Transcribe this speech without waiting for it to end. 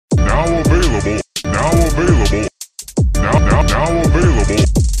available. Now available.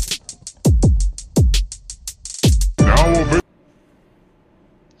 Now available.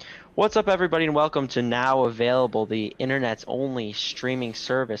 What's up, everybody, and welcome to Now Available, the internet's only streaming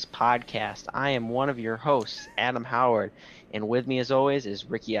service podcast. I am one of your hosts, Adam Howard, and with me, as always, is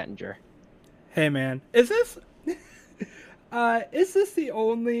Ricky Ettinger. Hey, man, is this the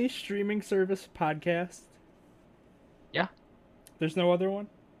only streaming service podcast? Yeah. There's no other one?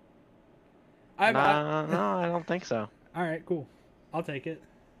 No, I don't think so. All right, cool. I'll take it.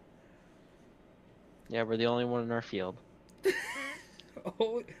 Yeah, we're the only one in our field.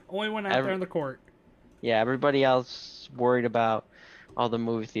 Only one out there on the court. Yeah, everybody else worried about all the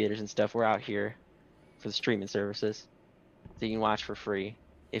movie theaters and stuff. We're out here for the streaming services that you can watch for free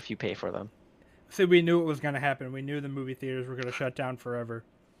if you pay for them. See, we knew it was going to happen. We knew the movie theaters were going to shut down forever.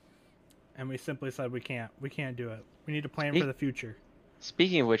 And we simply said we can't. We can't do it. We need to plan for the future.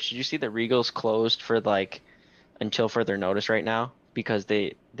 Speaking of which, did you see that Regal's closed for until further notice right now because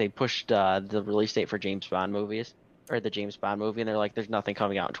they pushed the release date for James Bond movies or the James Bond movie, and they're like, there's nothing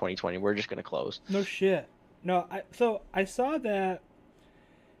coming out in 2020. We're just gonna close. No shit. No, I saw that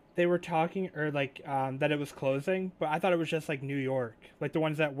they were talking that it was closing, but I thought it was just like New York, like the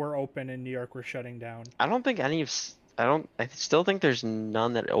ones that were open in New York were shutting down. I still think there's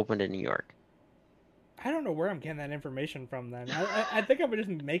none that opened in New York. I don't know where I'm getting that information from then. I think I'm just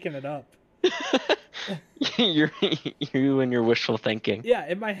making it up. You and your wishful thinking. Yeah,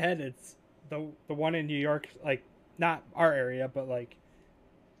 in my head it's the one in New York, like not our area, but like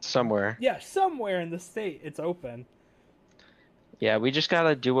somewhere. Yeah, somewhere in the state it's open. Yeah, we just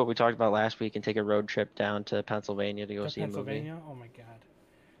gotta do what we talked about last week and take a road trip down to Pennsylvania to go see a movie. Pennsylvania? Oh my god.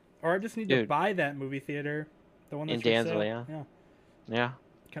 Or I just need to buy that movie theater. The one that's in Dansville, yeah. Yeah.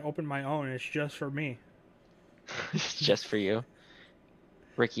 Can open my own. It's just for me. It's just for you.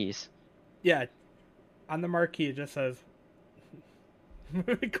 Ricky's. Yeah. On the marquee it just says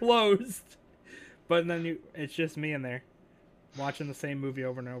closed. But then it's just me in there watching the same movie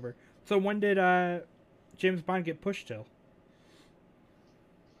over and over. So when did James Bond get pushed till?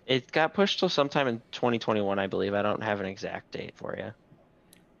 It got pushed till sometime in 2021, I believe. I don't have an exact date for you.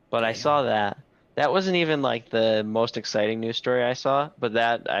 But I saw that. That wasn't even like the most exciting news story I saw, but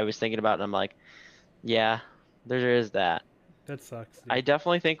that I was thinking about and I'm like, yeah, there is that. That sucks. Dude. I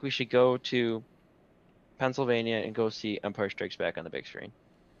definitely think we should go to Pennsylvania and go see Empire Strikes Back on the big screen.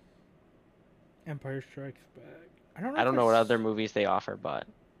 Empire Strikes Back. I don't know what other movies they offer, but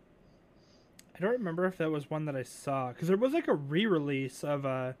I don't remember if that was one that I saw, because there was like a re-release of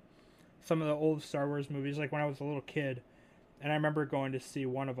some of the old Star Wars movies, like when I was a little kid, and I remember going to see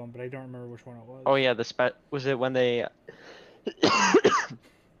one of them, but I don't remember which one it was. Oh yeah, was it when they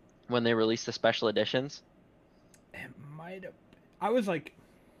when they released the special editions? It might have. I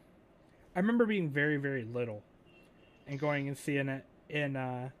remember being very, very little and going and seeing it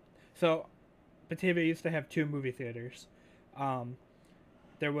in so Batavia used to have two movie theaters.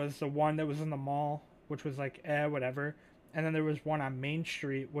 There was the one that was in the mall, which was like whatever, and then there was one on Main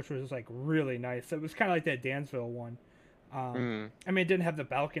Street, which was like really nice. It was kind of like that Dansville one. I mean, it didn't have the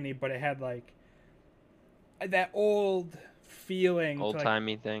balcony, but it had like that old feeling,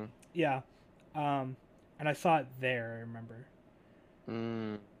 old-timey thing. Yeah, and I saw it there. I remember.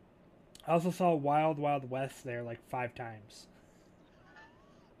 I also saw Wild Wild West there like 5 times.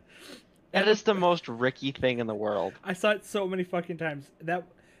 That is the most Ricky thing in the world. I saw it so many fucking times. That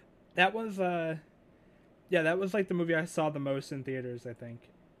was that was like the movie I saw the most in theaters, I think.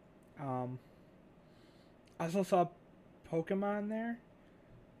 I also saw Pokemon there.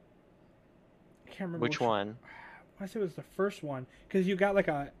 I can't remember which one. I say it was the first one, because you got like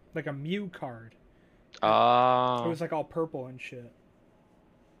a Mew card. Oh. It was like all purple and shit.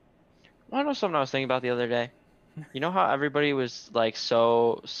 I know something I was thinking about the other day. You know how everybody was like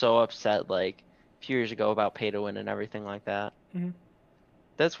so upset like a few years ago about pay to win and everything like that? Mm-hmm.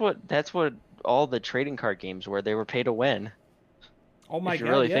 That's what all the trading card games were. They were pay to win. Oh my god! If you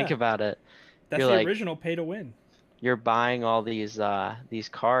really think about it, that's the original pay to win. You're buying all these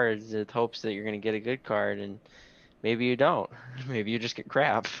cards with hopes that you're gonna get a good card, and maybe you don't. Maybe you just get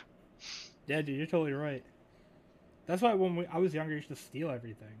crap. Yeah, dude, you're totally right. That's why when I was younger, I used to steal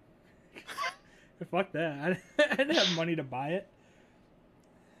everything. Fuck that. I didn't have money to buy it.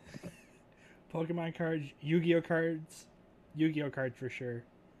 Pokemon cards, Yu-Gi-Oh cards. Yu-Gi-Oh cards for sure.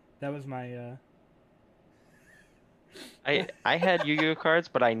 That was my I had Yu-Gi-Oh cards,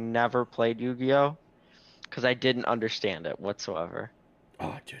 but I never played Yu-Gi-Oh because I didn't understand it whatsoever.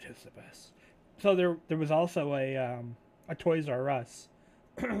 Oh, dude, it was the best. So there was also a Toys R Us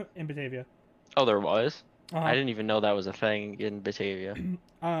in Batavia. Oh, there was? Uh-huh. I didn't even know that was a thing in Batavia.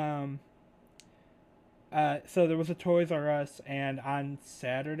 So there was a Toys R Us, and on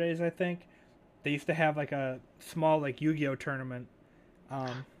Saturdays, I think, they used to have like a small like Yu-Gi-Oh tournament.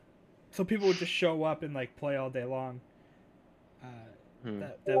 So people would just show up and like play all day long. Uh, Hmm.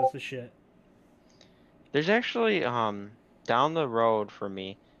 that was the shit. There's actually down the road for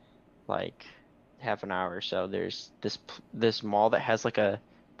me, like half an hour or so, there's this mall that has like a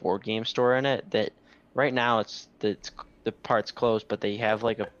board game store in it that right now the part's closed, but they have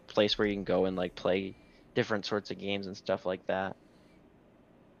like a place where you can go and like play different sorts of games and stuff like that.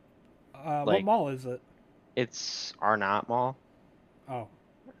 What Like mall is it? it's Arnott Mall. Oh,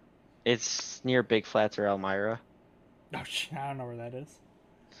 It's near Big Flats or Elmira. oh shit, I don't know where that is.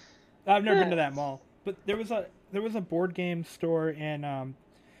 I've never been Yeah. to that mall, but there was a board game store in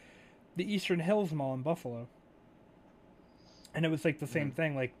the Eastern Hills Mall in Buffalo, and it was like the same Mhm.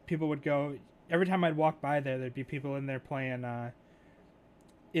 thing. Like people would go every time I'd walk by there. There'd be people in there playing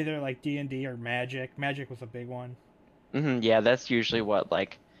either like D&D or Magic. Magic was a big one. Yeah, that's usually what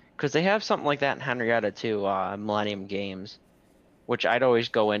like, because they have something like that in Henrietta too, Millennium Games, which I'd always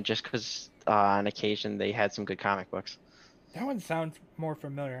go in just because on occasion they had some good comic books. That one sounds more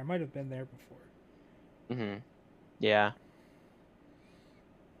familiar. I might have been there before. hmm Yeah.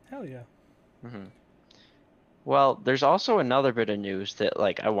 Hell yeah. hmm Well, there's also another bit of news that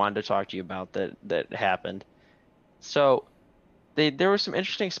like I wanted to talk to you about that happened. So there was some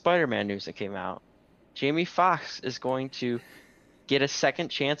interesting Spider-Man news that came out. Jamie Foxx is going to get a second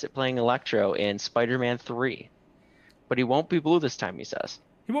chance at playing Electro in Spider-Man 3, but he won't be blue this time, he says.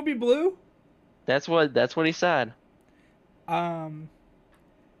 He won't be blue. That's what he said. Um.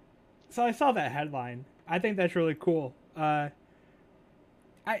 So I saw that headline. I think that's really cool. I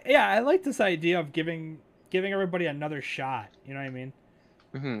like this idea of giving everybody another shot. You know what I mean?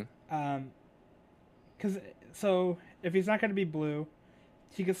 hmm Because so if he's not going to be blue,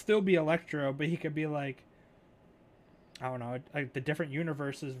 he could still be Electro, but he could be like, I don't know, like the different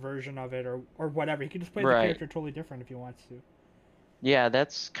universes version of it, or whatever. He could just play the Right. character totally different if he wants to. Yeah,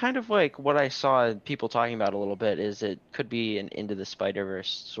 that's kind of like what I saw people talking about a little bit is it could be an Into the Spider-Verse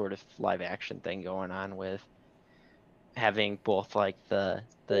sort of live action thing going on with having both like the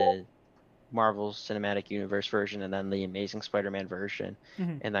Marvel Cinematic Universe version and then the Amazing Spider-Man version,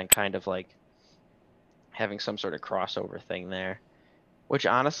 hmm and then kind of like having some sort of crossover thing there. Which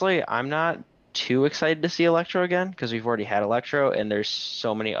honestly, I'm not too excited to see Electro again because we've already had Electro and there's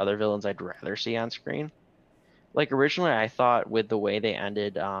so many other villains I'd rather see on screen. Like originally I thought with the way they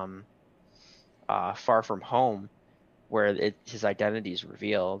ended Far From Home, where his identity is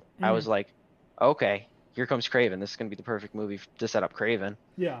revealed, I hmm was like, okay, here comes Craven. This is gonna be the perfect movie to set up Craven.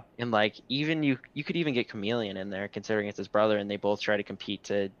 Yeah, And like even you could even get Chameleon in there, considering it's his brother, and they both try to compete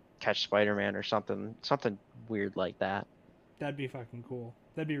to catch Spider-Man or something weird like that. that'd be fucking cool.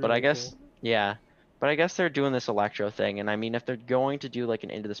 That'd be But I really guess cool. yeah. But I guess they're doing this Electro thing, and I mean, if they're going to do like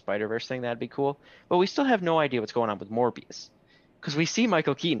an Into the Spider-Verse thing, that'd be cool. But we still have no idea what's going on with Morbius, because we see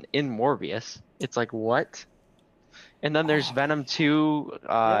Michael Keaton in Morbius. It's like what? And then there's Oh, Venom 2,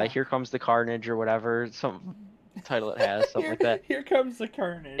 yeah. Here Comes the Carnage or whatever, some title it has, something like that. Here comes the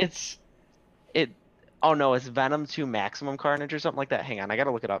carnage. It's it oh no, it's Venom 2 Maximum Carnage or something like that. Hang on, I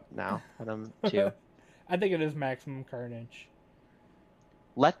gotta look it up now. Venom 2. I think it is Maximum Carnage.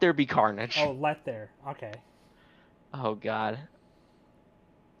 Let There Be Carnage. Oh, Let There. Okay. Oh God.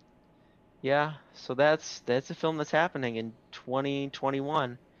 Yeah, so that's a film that's happening in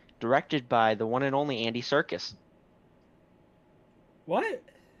 2021, directed by the one and only Andy Serkis. What?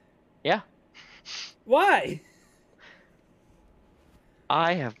 Yeah, Why?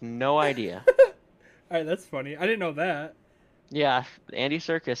 I have no idea. All right, that's funny. I didn't know that. Yeah, Andy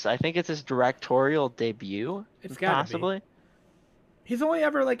Serkis. I think it's his directorial debut, It's gotta possibly. be. He's only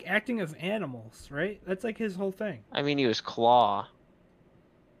ever like acting as animals, right? That's like his whole thing. I mean, he was Claw.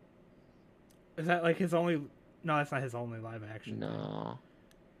 Is that like his only? No, that's not his only live action. thing. No,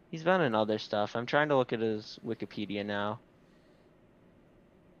 he's been in other stuff. I'm trying to look at his Wikipedia now.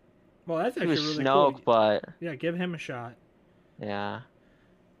 Well, that's He actually was really Snoke, cool. but Yeah, give him a shot. yeah,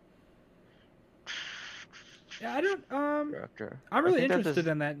 Yeah, I don't. director. I'm I really think that's interested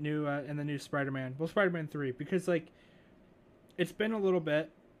his- in that new in the new Spider-Man. Well, Spider-Man 3 because like it's been a little bit.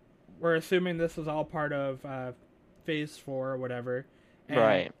 We're assuming this is all part of Phase 4 or whatever. And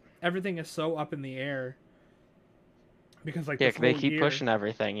Right. everything is so up in the air because like Yeah, this they whole keep year, pushing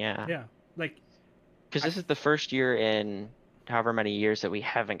everything. Yeah. Yeah, like Because I- this is the first year in however many years that we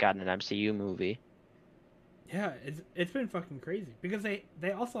haven't gotten an MCU movie. yeah, it's been fucking crazy because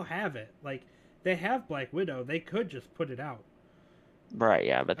they also have it. Like they have Black Widow. They could just put it out. Right,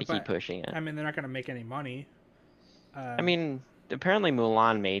 yeah, but they keep But, pushing it. I mean, they're not gonna make any money. I mean, apparently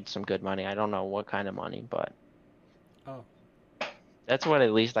Mulan made some good money. I don't know what kind of money, but Oh. that's what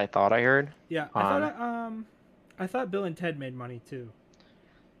at least I thought I heard. Yeah, I thought Bill and Ted made money too.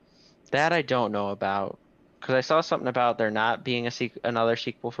 That I don't know about because I saw something about there not being another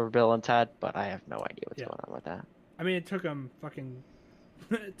sequel for Bill and Ted, but I have no idea what's Yeah. going on with that. I mean, it took them fucking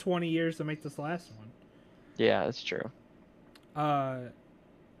 20 years to make this last one. Yeah, that's true.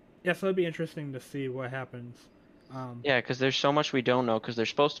 Yeah, so it'd be interesting to see what happens. Yeah, because there's so much we don't know because there's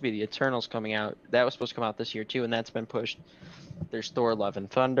supposed to be the Eternals coming out. That was supposed to come out this year too, and that's been pushed. There's Thor: Love and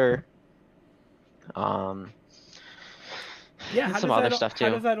Thunder. Yeah, and how some does other that stuff how too.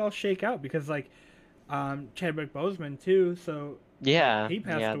 does that all shake out? Because like, Chadwick Boseman too. So Yeah, he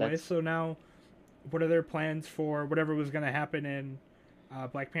passed yeah, away. that's So now, what are their plans for whatever was going to happen in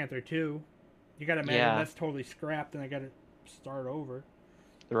Black Panther 2? You got to imagine yeah, that's totally scrapped, and I got to start over.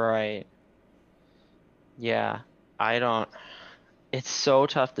 right. Yeah, I don't. It's so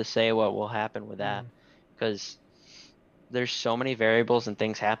tough to say what will happen with that Mhm. because there's so many variables and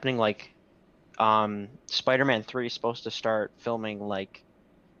things happening. Like, Spider-Man 3 is supposed to start filming like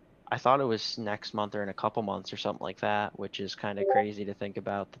I thought it was next month or in a couple months or something like that, which is kind of crazy to think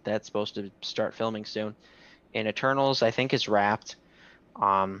about that that's supposed to start filming soon. And Eternals, I think, is wrapped.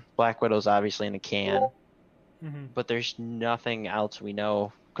 Black Widow's obviously in a can, Mm-hmm. but there's nothing else we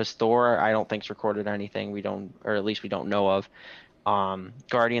know because Thor, I don't think's recorded anything we don't, or at least we don't know of.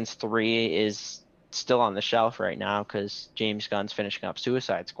 Guardians 3 is still on the shelf right now because James Gunn's finishing up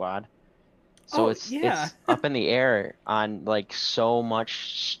Suicide Squad. So Oh it's yeah, it's up in the air on like so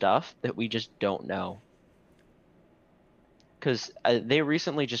much stuff that we just don't know. Because they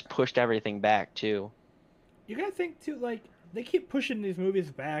recently just pushed everything back too. you gotta think too. Like they keep pushing these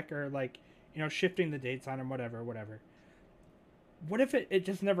movies back, or like shifting the dates on them, whatever. What if it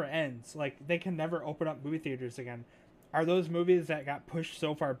just never ends? Like they can never open up movie theaters again. Are those movies that got pushed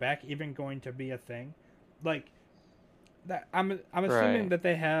so far back even going to be a thing? Like that, I'm assuming Right. that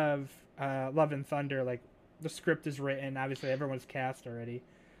they have Love and Thunder. Like the script is written. Obviously, everyone's cast already.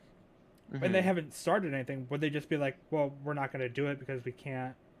 When they hmm haven't started anything, would they just be like, "Well, we're not going to do it because we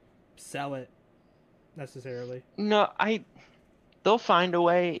can't sell it necessarily"? No, they'll find a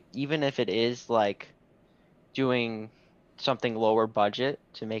way, even if it is like doing something lower budget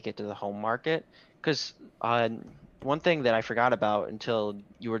to make it to the home market. Because one thing that I forgot about until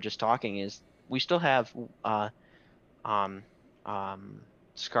you were just talking is we still have uh, um,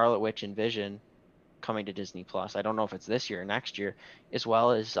 Scarlet Witch and Vision coming to Disney Plus. I don't know if it's this year or next year, as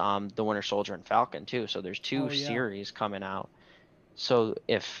well as the Winter Soldier and Falcon too. So there's two Oh yeah, series coming out. So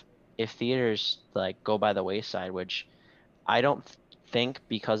if theaters like go by the wayside, which I don't think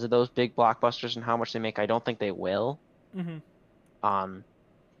because of those big blockbusters and how much they make, I don't think they will. mm-hmm. Um,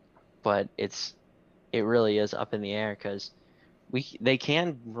 but it really is up in the air because they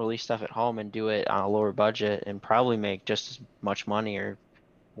can release stuff at home and do it on a lower budget and probably make just as much money or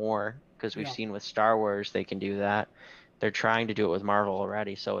more because we've Yeah, seen with Star Wars they can do that. They're trying to do it with Marvel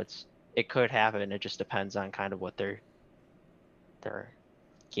already, so it could happen. It just depends on kind of what their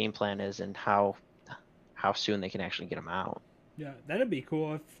game plan is and how soon they can actually get them out. yeah, that'd be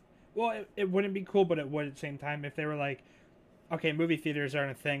cool. If well, it wouldn't be cool, but it would at the same time if they were like, "Okay, movie theaters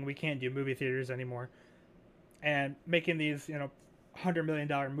aren't a thing. We can't do movie theaters anymore," and making these $100 million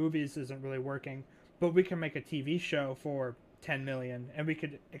movies isn't really working, but we can make a TV show for 10 million, and we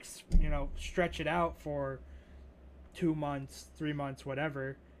could stretch it out for 2 months, 3 months,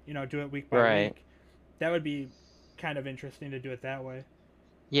 whatever. Do it week by Right. week. That would be kind of interesting to do it that way.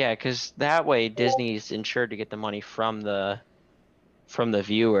 Yeah, because that way Disney's insured to get the money from the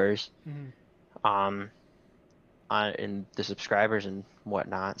viewers, Mm-hmm. um, and the subscribers and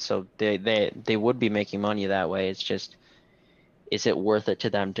whatnot. So they would be making money that way. It's just, is it worth it to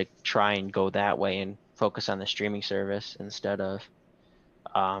them to try and go that way and focus on the streaming service instead of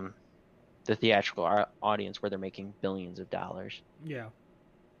um, the theatrical audience where they're making billions of dollars? Yeah.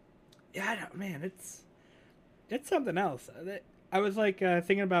 Yeah, I don't, man, it's something else. I was like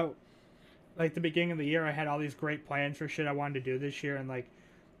thinking about like the beginning of the year. I had all these great plans for shit I wanted to do this year, and like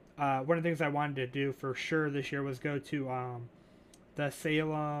one of the things I wanted to do for sure this year was go to the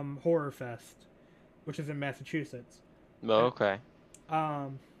Salem Horror Fest, which is in Massachusetts. Oh, And, okay.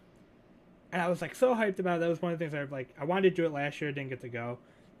 um, and I was like so hyped about it. That was one of the things I wanted to do it last year, didn't get to go,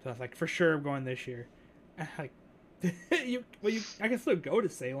 so I was like for sure I'm going this year. And like I can still go to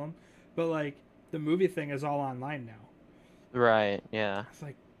Salem, but like the movie thing is all online now. Right. Yeah. It's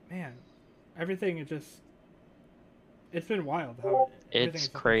like, man, everything is just. It's been wild how everything It's is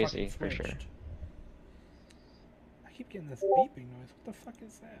just crazy fucking for sure. switched. I keep getting this beeping noise. What the fuck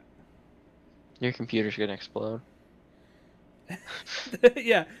is that? Your computer's gonna explode.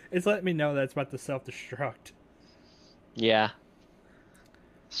 Yeah, it's letting me know that it's about to self-destruct. Yeah.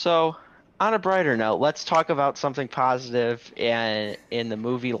 So, on a brighter note, let's talk about something positive and in the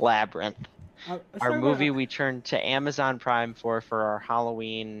movie Labyrinth. Let's Our talk about movie we turned to Amazon Prime for our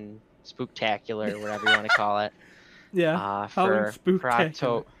Halloween spooktacular, whatever you want to call it, yeah, Halloween for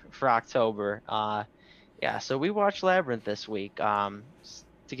Spooktacular. October. Yeah, so we watched Labyrinth this week.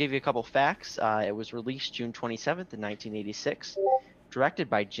 To give you a couple facts, it was released June 27th in 1986, directed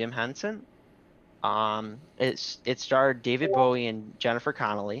by Jim Henson. It starred David Bowie and Jennifer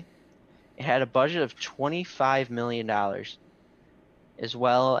Connelly. It had a budget of $25 million, as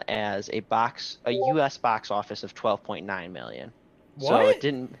well as a U.S. box office of 12.9 million. So it What?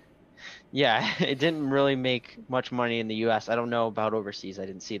 didn't, yeah, it didn't really make much money in the U.S. I don't know about overseas. I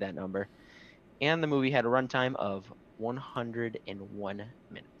didn't see that number. And the movie had a runtime of 101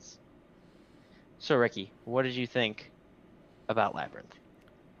 minutes. So Ricky, what did you think about Labyrinth?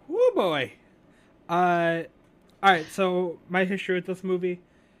 Oh boy. Uh, all right. So my history with this movie,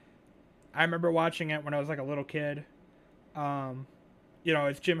 I remember watching it when I was like a little kid. Um,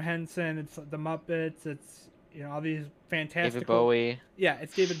 it's Jim Henson, it's the Muppets, it's all these fantastical. David Bowie. Yeah,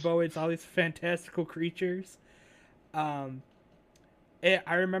 it's David Bowie. It's all these fantastical creatures. Um,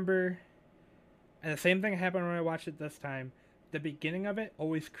 I remember, and the same thing happened when I watched it this time. The beginning of it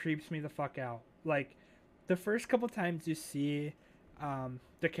always creeps me the fuck out. Like, the first couple times you see,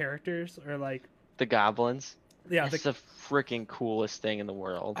 the characters or like The goblins. yeah, It's the freaking coolest thing in the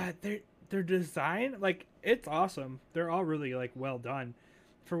world. their design, like, it's awesome. They're all really like well done.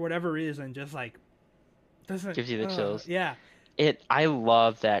 For whatever reason, just like doesn't Gives you the chills. Yeah. I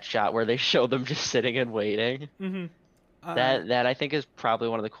love that shot where they show them just sitting and waiting. Mm-hmm. That I think is probably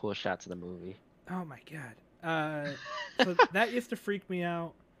one of the coolest shots in the movie. Oh my god. So that used to freak me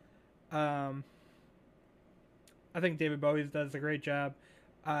out. I think David Bowie does a great job.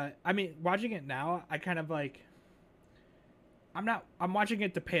 I mean, watching it now, I kind of like. I'm watching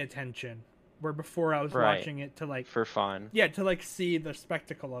it to pay attention, where before I was Right. watching it to like. For fun. Yeah, to like see the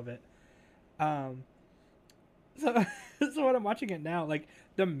spectacle of it. So so when I'm watching it now, like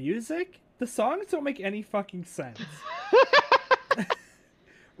the music, the songs don't make any fucking sense.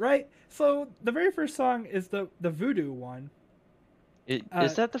 Right? So the very first song is the voodoo one.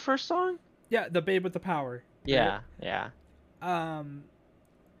 Is that the first song? Yeah, the Babe with the Power. Yeah, yeah.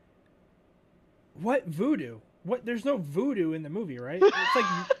 What voodoo? What? There's no voodoo in the movie, right? It's like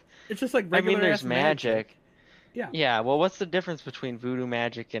it's just like I regular. mean, there's ass magic. Yeah. Yeah, well, what's the difference between voodoo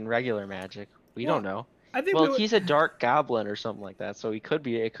magic and regular magic? We Well, don't know. I think Well, he's a dark goblin or something like that, so it could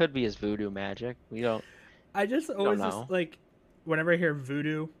be his voodoo magic. We don't. I just always know. just like whenever I hear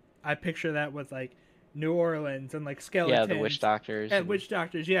voodoo, I picture that with like New Orleans and like skeletons. Yeah, the witch doctors. and witch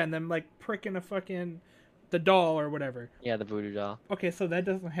doctors, yeah, and them like pricking a fucking the doll or whatever. Yeah, the voodoo doll. Okay, so that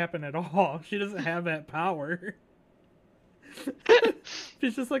doesn't happen at all. She doesn't have that power.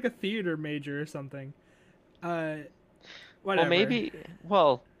 She's just like a theater major or something. Whatever. Well, maybe.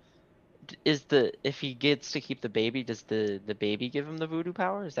 Well, if he gets to keep the baby, does the baby give him the voodoo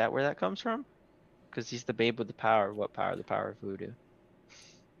power? Is that where that comes from? Because he's the babe with the power. What power? The power of voodoo.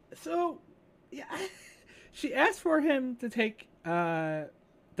 So, yeah, she asked for him to take the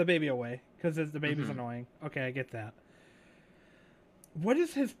baby away because the baby's Mhm. annoying. Okay, I get that. What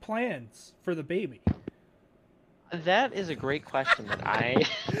is his plans for the baby? That is a great question that I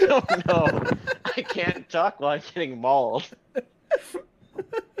don't know. I can't talk while I'm getting mauled.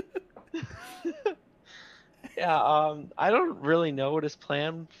 Yeah, I don't really know what his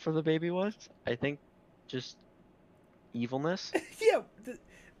plan for the baby was. I think just evilness. Yeah,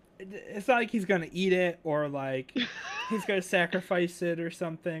 it's not like he's gonna eat it or like he's gonna sacrifice it or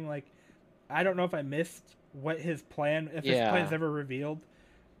something. Like, I don't know if I missed what his plan, if his Yeah. plan's ever revealed,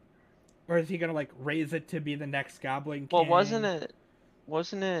 or is he gonna like raise it to be the next Goblin King? Well, wasn't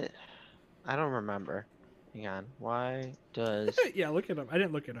it? I don't remember. Hang on. Why does Yeah, look it up. I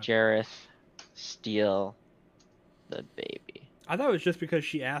didn't look it up. Jareth steal the baby? I thought it was just because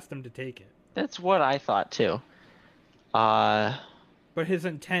she asked him to take it, That's what I thought too. but his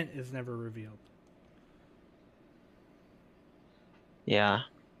intent is never revealed. Yeah.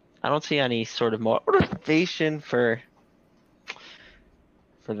 I don't see any sort of motivation for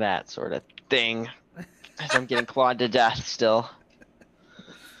that sort of thing. As I'm getting clawed to death still.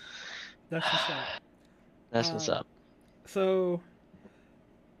 That's what's up. That's what's up. So,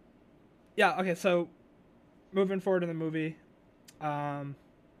 yeah, okay, so moving forward in the movie, I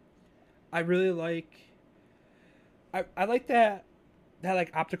really like I like that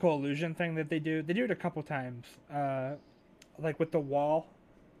like optical illusion thing that they do. They do it a couple times. Like with the wall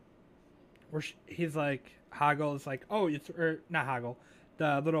where he's like, Hoggle is like, oh, it's or not Hoggle,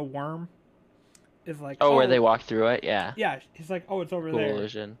 the little worm is like, Oh, where they walk through it? Yeah. yeah, he's like, oh, it's over Cool there.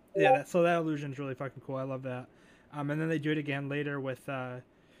 illusion. Yeah, so that illusion's really fucking cool. I love that. And then they do it again later with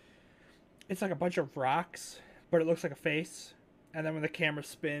it's like a bunch of rocks, but it looks like a face. And then when the camera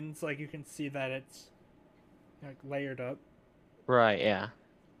spins, like you can see that it's like layered up. Right, yeah.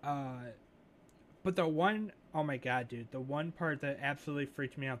 But the one, oh my god, dude, the one part that absolutely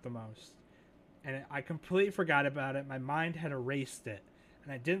freaked me out the most, and I completely forgot about it. My mind had erased it,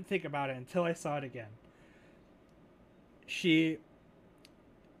 and I didn't think about it until I saw it again. She's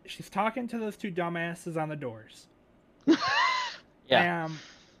talking to those two dumbasses on the doors. Yeah.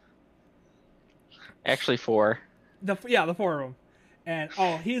 Actually, 4. The four of them, and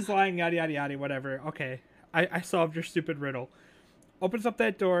he's lying, yada yada yada, whatever. Okay, I solved your stupid riddle. Opens up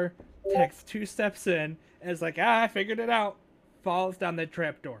that door, takes 2 steps in, and is like, I figured it out. Falls down that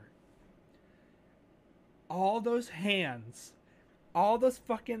trap door. All those hands, all those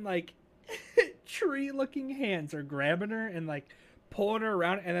fucking like tree-looking hands are grabbing her and like pulling her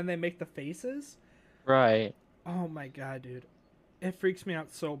around, and then they make the faces. Right. Oh my god, dude, it freaks me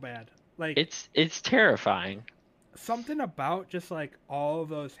out so bad. Like it's terrifying. Something about just like all of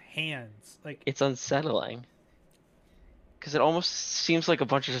those hands, like It's unsettling. Because it almost seems like a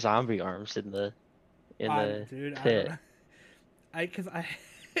bunch of zombie arms in the dude, pit. I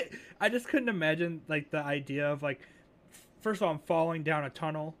just couldn't imagine like the idea of like, first of all, I'm falling down a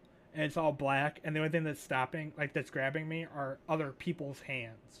tunnel and it's all black, and the only thing that's stopping, like that's grabbing me, are other people's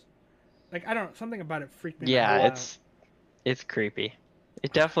hands. Like I don't, something about it freaked me out. Yeah, it's creepy.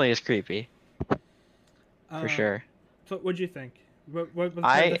 It definitely is creepy. For sure. So what'd you think? What was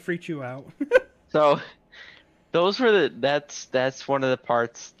that freaked you out? So those were that's one of the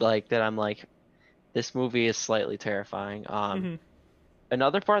parts like that I'm like, this movie is slightly terrifying.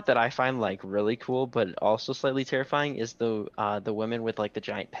 Another part that I find like really cool but also slightly terrifying is the women with like the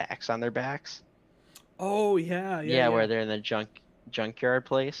giant packs on their backs. Oh yeah. Where they're in the junkyard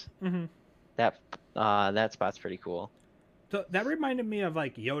place. Mm-hmm. That spot's pretty cool. So that reminded me of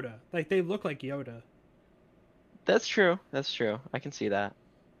like Yoda. Like they look like Yoda. That's true. I can see that.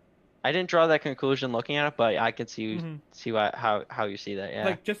 I didn't draw that conclusion looking at it, but I can see how you see that. Yeah.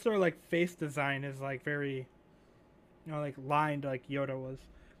 Like just their like face design is like very, like lined like Yoda was.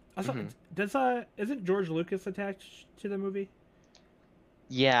 Also, isn't George Lucas attached to the movie?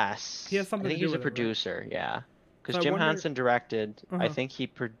 Yes. He has something I think to do he's a with it, right? producer. Yeah. Because So I Jim wonder- Henson directed. I Uh-huh. think he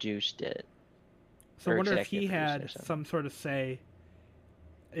produced it. So I Or wonder if he executive producer or had something. some sort of say.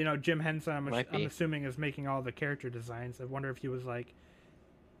 Jim Henson, Might I'm be. assuming, is making all the character designs. I wonder if he was like,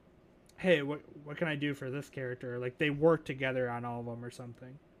 hey, what can I do for this character? Like they work together on all of them or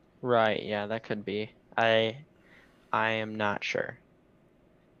something. Right. Yeah, that could be. I am not sure.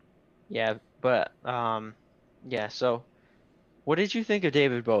 Yeah, but yeah. So, what did you think of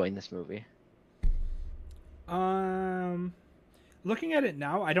David Bowie in this movie? Looking at it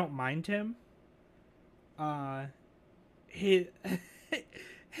now, I don't mind him. He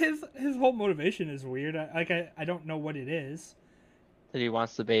his whole motivation is weird. I don't know what it is. That he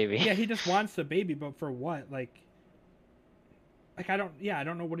wants the baby. Yeah, he just wants the baby, but for what? Like I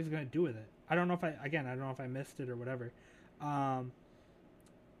don't know what he's gonna do with it. I don't know if I missed it or whatever. And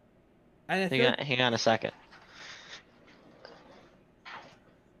I feel Hang on a second.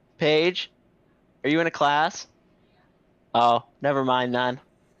 Paige, are you in a class? Oh, never mind then.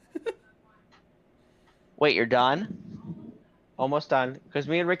 Wait, you're done? Almost done. Because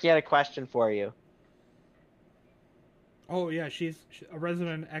me and Ricky had a question for you. oh yeah, she's a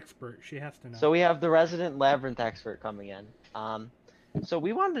resident expert. She has to know. So we have the resident labyrinth expert coming in. So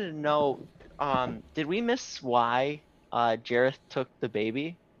we wanted to know, did we miss why Jareth took the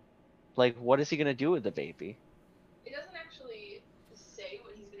baby? Like, what is he gonna do with the baby? It doesn't actually say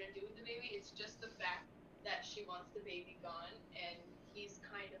what he's gonna do with the baby. It's just the fact that she wants the baby gone, and he's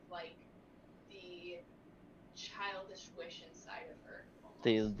kind of like the childish wish inside of her.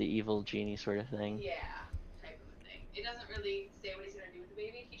 Almost. The evil genie sort of thing. Yeah, type of a thing. It doesn't really say what he's gonna do with the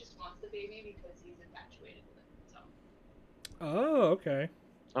baby. He just wants the baby because he's infatuated with it. So. Oh, okay.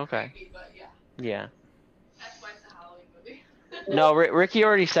 Okay. Creepy, but yeah, Yeah. that's why it's a Halloween movie. No, Ricky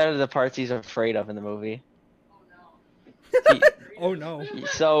already said the parts he's afraid of in the movie. Oh no. He, Oh no.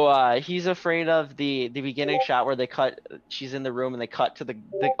 so he's afraid of the beginning shot where they cut. She's in the room and they cut to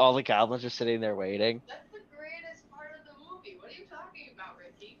all the goblins just sitting there waiting. That's the greatest part of the movie. What are you talking about,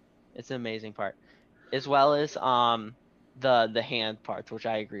 Ricky? It's an amazing part, as well as the hand parts, which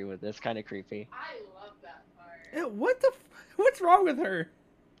I agree with. It's kind of creepy. I love that part. What's wrong with her?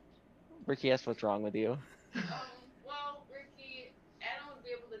 Ricky asked what's wrong with you. Well, Ricky, Adam would be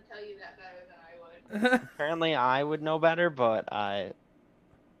able to tell you that better Apparently, I would know better, but All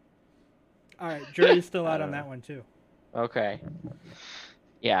right, jury's still I out don't on know. that one too. Okay.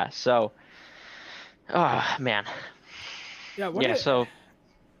 Yeah. So, oh man. Yeah. What? Yeah. So he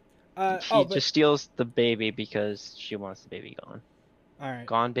But just steals the baby because she wants the baby gone. all right.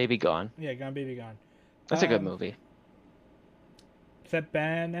 Gone, baby, gone. Yeah, Gone Baby Gone. That's a good movie. Is that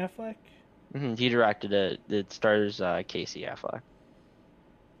Ben Affleck? He directed it. It stars Casey Affleck.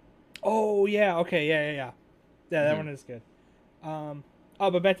 Oh yeah. Okay. Yeah. Yeah, that Mhm. one is good.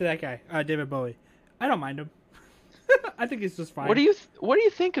 But back to that guy, David Bowie. I don't mind him. I think he's just fine. What do you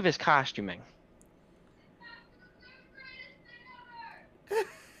think of his costuming?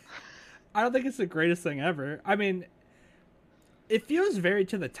 I don't think it's the greatest thing ever. I mean, it feels very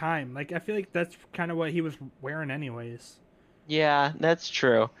to the time. Like I feel like that's kind of what he was wearing anyways. Yeah, that's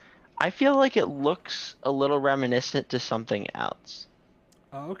true. I feel like it looks a little reminiscent to something else.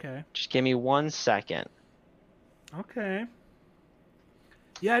 Oh, okay. Just give me 1 second. Okay.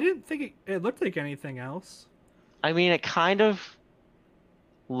 Yeah, I didn't think it looked like anything else. I mean, it kind of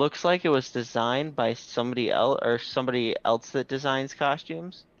looks like it was designed by somebody else or somebody else that designs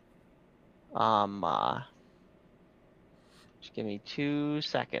costumes. Just give me 2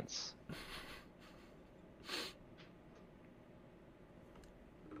 seconds.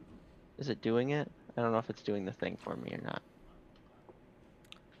 Is it doing it? I don't know if it's doing the thing for me or not.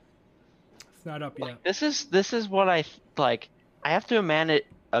 It's not up yet. Like, this is what like. I have to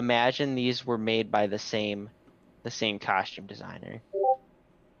imagine these were made by the same costume designer.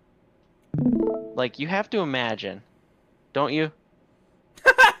 Like you have to imagine, don't you?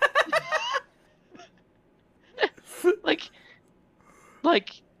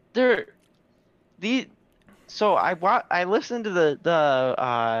 like they're the so I listened to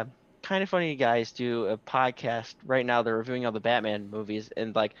the Kind of Funny guys do a podcast right now. They're reviewing all the Batman movies,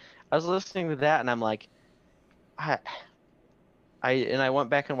 and like I was listening to that, and I'm like, I went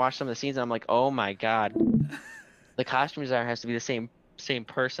back and watched some of the scenes, and I'm like, oh my god, the costume designer has to be the same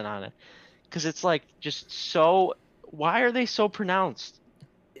person on it, because it's like just so. Why are they so pronounced?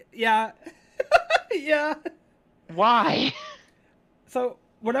 Yeah. Yeah. Why? So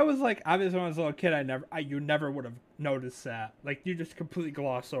when I was like, obviously when I was a little kid, you never would have noticed that. Like you just completely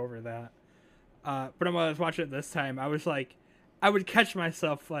gloss over that. But when I was watching it this time, I was like, I would catch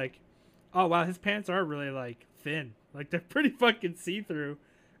myself like, oh wow, his pants are really like thin. Like they're pretty fucking see through,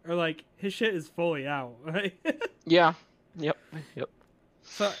 or like his shit is fully out. Right? Yeah. Yep.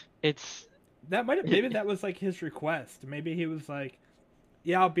 So It's maybe that was like his request. Maybe he was like,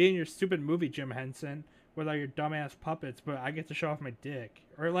 yeah, I'll be in your stupid movie, Jim Henson, with all your dumbass puppets, but I get to show off my dick.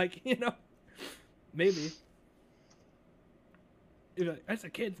 Or like, maybe. He's like, that's a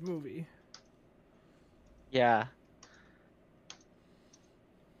kid's movie. yeah.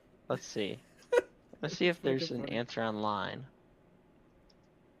 Let's see. Let's see if It's fucking there's an funny. answer online.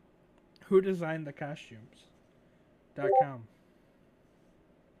 Who designed the costumes? .com.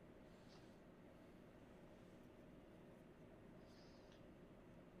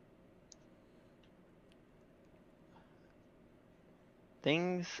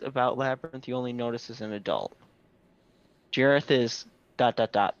 Things about Labyrinth you only notice as an adult. Jareth is ...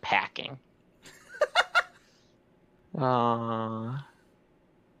 packing.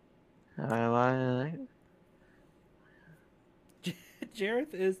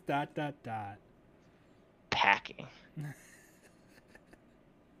 Jareth is ... Packing.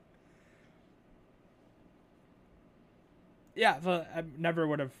 Yeah, so I never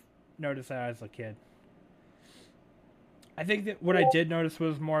would have noticed that as a kid. I think that what I did notice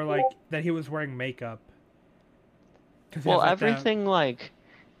was more like that he was wearing makeup. 'Cause he Well, has, like, that- everything like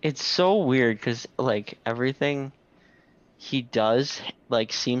it's so weird because like everything he does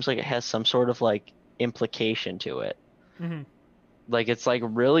like seems like it has some sort of like implication to it. Mhm. Like it's like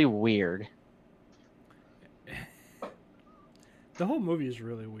really weird. The whole movie is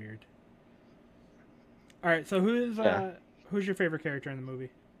really weird. All right, so who's your favorite character in the movie?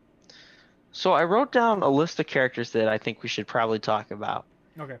 So I wrote down a list of characters that I think we should probably talk about.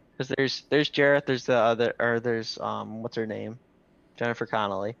 Okay. Because there's Jareth, there's the other, or there's what's her name, Jennifer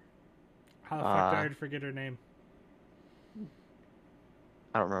Connelly. How the fuck did I forget her name?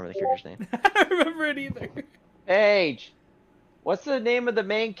 I don't remember the character's name. I don't remember it either. Paige, what's the name of the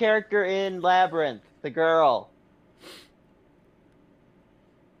main character in Labyrinth? The girl.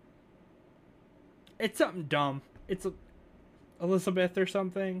 It's something dumb. It's Elizabeth or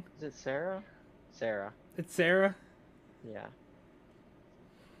something. Is it Sarah? Sarah. It's Sarah. Yeah.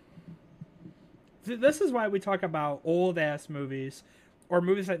 This is why we talk about old ass movies or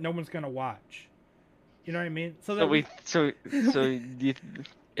movies that no one's gonna watch. You know what I mean? So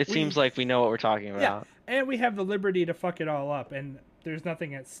It seems like we know what we're talking Yeah, about. and we have the liberty to fuck it all up, and there's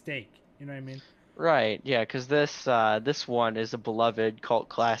nothing at stake. You know what I mean? Right, yeah, because this one is a beloved cult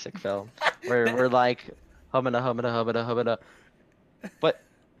classic film where we're like hubbada hubbada hubbada hubbada. But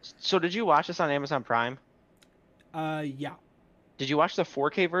so did you watch this on Amazon Prime? Yeah. Did you watch the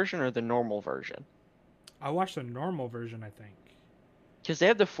 4K version or the normal version? I watched the normal version, I think. Because they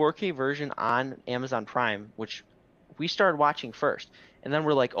have the 4K version on Amazon Prime, which we started watching first, and then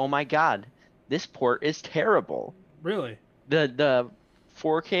we're like, oh my God, this port is terrible. Really? The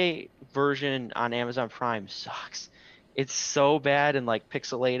 4K version on Amazon Prime sucks. It's so bad and like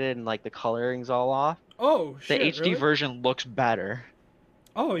pixelated and like the coloring's all off. Oh The shit! HD really? version looks better.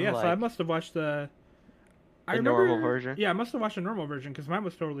 Oh yeah, so I like, must have watched the. I the remember, normal version? Yeah, I must have watched the normal version because mine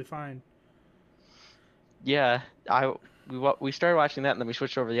was totally fine. Yeah, we started watching that and then we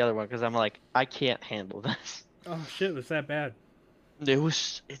switched over to the other one because I'm like, I can't handle this. Oh shit, was that bad?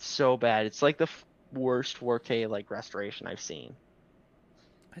 It's so bad. It's like the worst 4K like restoration I've seen.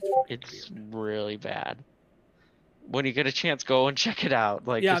 That's fucking It's weird. really bad. When you get a chance, go and check it out.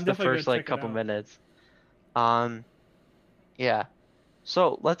 Like Yeah, just I'm the definitely first gonna like check it couple out. minutes. Yeah.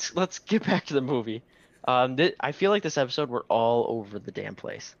 So let's get back to the movie. I feel like this episode we're all over the damn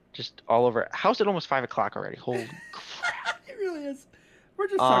place. Just all over. How's it almost 5 o'clock already? Holy crap. It really is. We're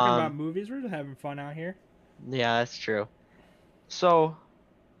just talking about Um, movies. We're just having fun out here. Yeah, that's true. So,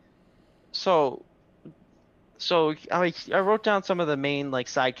 so, I wrote down some of the main like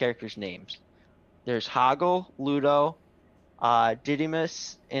side characters' names. There's Hoggle, Ludo,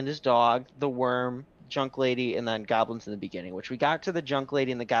 Didymus and his dog, the Worm, Junk Lady, and then Goblins in the beginning. Which we got to the Junk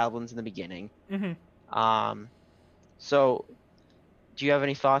Lady and the Goblins in the beginning. Mm-hmm. So, do you have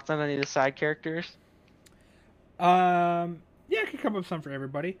any thoughts on any of the side characters? Yeah, I could come up with some for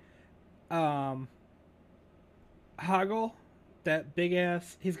everybody. Hoggle, that big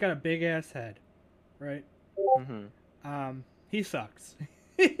ass. He's got a big ass head, right? Mm-hmm. He sucks.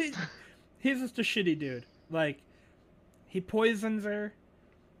 He's just a shitty dude. Like, he poisons her.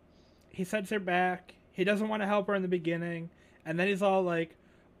 He sets her back. He doesn't want to help her in the beginning, and then he's all like,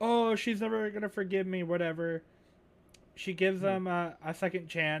 "Oh, she's never gonna forgive me." Whatever. She gives him a second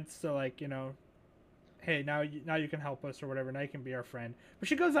chance to, like, you know, hey, now you can help us or whatever. Now you can be our friend. But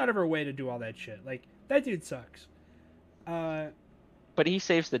she goes out of her way to do all that shit. Like, that dude sucks. But he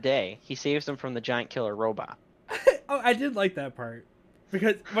saves the day. He saves them from the giant killer robot. Oh, I did like that part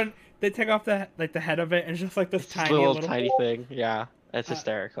because when they take off the head of it and it's just like this It's tiny little tiny thing. Yeah, that's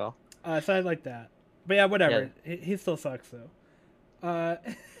hysterical. So I like that. But yeah, whatever. He still sucks though.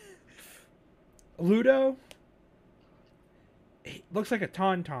 Ludo. He looks like a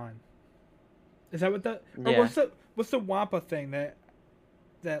tauntaun. Is that what the? Or Yeah. what's the Wampa thing that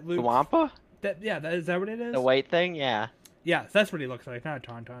Luke? The Wampa? Is that what it is? The white thing? Yeah. Yeah, that's what he looks like. Not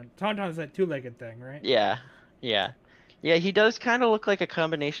a tauntaun. Tauntaun is that two-legged thing, right? Yeah. Yeah. Yeah, he does kind of look like a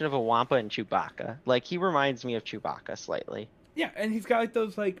combination of a Wampa and Chewbacca. Like, he reminds me of Chewbacca slightly. Yeah, and he's got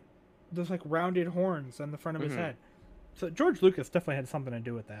like those rounded horns on the front of his head. So George Lucas definitely had something to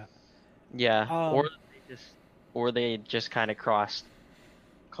do with that. Yeah. Um, Or they just kind of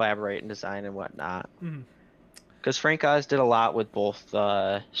collaborate in design and whatnot. Mhm. Because Frank Oz did a lot with both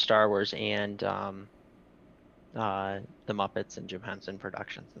Star Wars and the Muppets and Jim Henson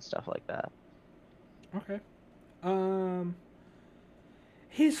Productions and stuff like that. Okay.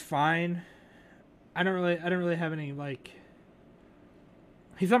 He's fine. I don't really have any like.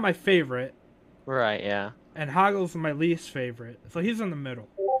 He's not my favorite, Right, yeah. and Hoggle's my least favorite, so he's in the middle.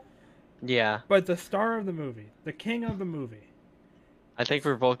 Yeah. But the star of the movie, the king of the movie, I think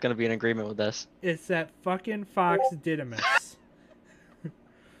we're both going to be in agreement with this. is that fucking Fox Didymus.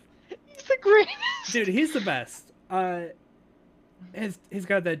 He's the greatest! Dude, he's the best. He's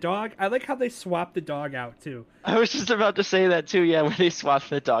got that dog. I like how they swapped the dog out too. I was just about to say that too, yeah, when they swapped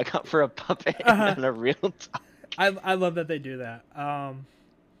the dog out for a puppet and a real dog. I love that they do that. I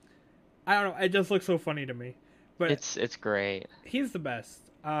don't know. It just looks so funny to me. But It's great. he's the best.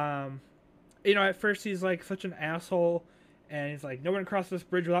 You know, at first he's like such an asshole, and he's like, "No one crossed this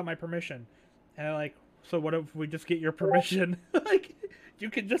bridge without my permission." And I'm like, "So what if we just get your permission? Like, you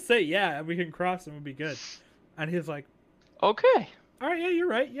can just say yeah, and we can cross, and we'll be good." And he's like, Okay. "All right, yeah, you're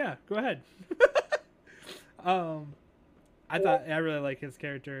right. Yeah, go ahead." I really like his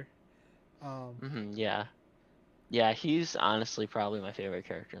character. Yeah. Yeah, he's honestly probably my favorite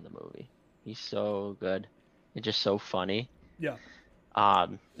character in the movie. He's so good. And just so funny. Yeah.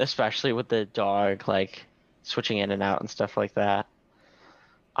 Especially with the dog, like, switching in and out and stuff like that.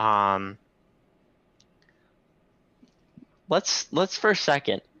 Let's for a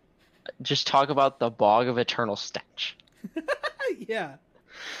second just talk about the Bog of Eternal Stench. Yeah.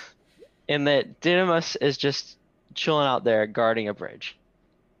 in that Dynamis is just chilling out there guarding a bridge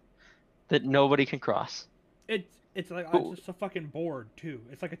that nobody can cross. It's like But, it's just a fucking board too.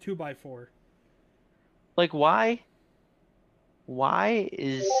 It's like a 2x4. like, why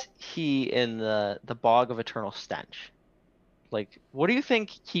is he in the bog of eternal stench? Like, what do you think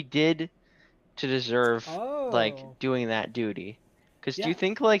he did to deserve like Oh, doing that duty? Because do yeah. you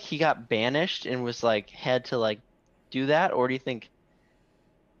think like he got banished and was like had to like do that, or do you think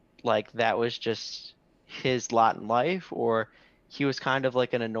like that was just his lot in life, or he was kind of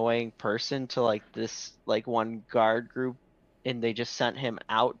like an annoying person to like this like one guard group, and they just sent him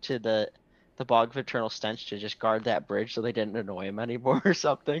out to the bog of eternal stench to just guard that bridge so they didn't annoy him anymore or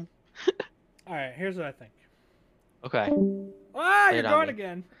something? All right, here's what I think. Okay, Ah, lay you're it on going me.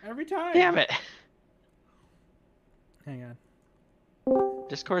 again every time. Damn it! Hang on.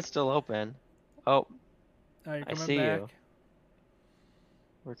 Discord's still open. Oh, Oh, you're I coming see back. you.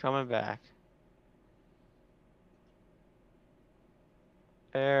 We're coming back.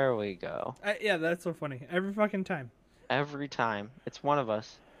 There we go. Yeah, that's so funny. Every fucking time. Every time. It's one of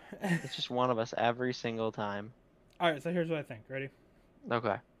us. It's just one of us every single time. All right, so here's what I think. Ready?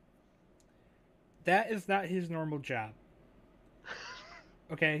 Okay. That is not his normal job.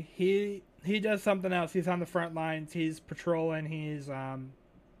 Okay, he does something else. He's on the front lines. He's patrolling. He's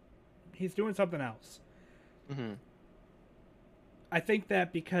doing something else. Hmm. I think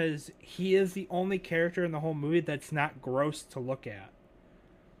that because he is the only character in the whole movie that's not gross to look at.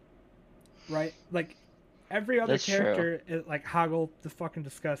 Right? Like every other That's true. character is like Hoggle, the fucking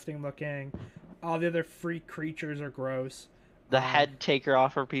disgusting looking. All the other freak creatures are gross. The head taker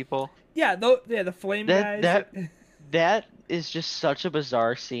offer people. Yeah, the flame That guys. that is just such a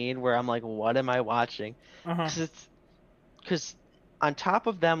bizarre scene where I'm like, what am I watching? Uh-huh. Because on top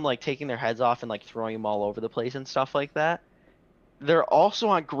of them like taking their heads off and like throwing them all over the place and stuff like that, they're also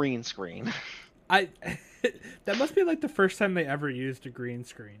on green screen. I that must be like the first time they ever used a green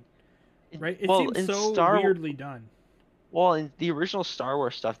screen. Right? It Well, seems in so Star weirdly done. Well, in the original Star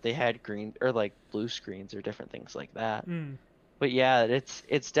Wars stuff, they had green or like blue screens or different things like that. Mm. But yeah,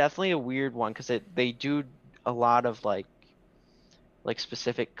 it's definitely a weird one because they do a lot of like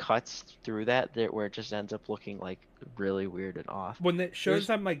specific cuts through that where it just ends up looking like really weird and off. When it shows There's-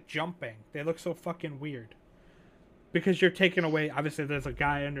 them like jumping, they look so fucking weird. Because you're taking away, obviously there's a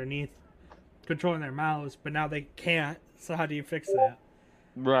guy underneath controlling their mouths, but now they can't. So how do you fix that?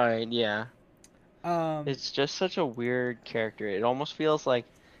 Right, yeah. Um, It's just such a weird character. It almost feels like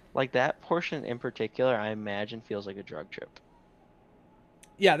that portion in particular, I imagine feels like a drug trip.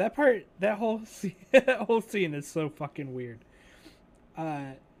 yeah, that whole scene, that whole scene is so fucking weird.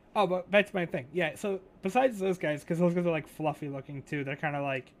 But back to my thing. Yeah, so besides those guys, because those guys are like fluffy looking too, they're kind of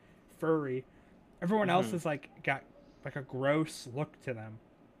like furry. Everyone else Mhm. is like got like a gross look to them.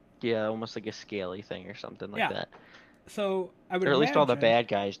 Yeah, almost like a scaly thing or something like Yeah. that. So I would Or at least all the imagine- bad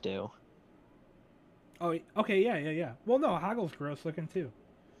guys do. Oh, okay, yeah. Well, no, Hoggle's gross looking too.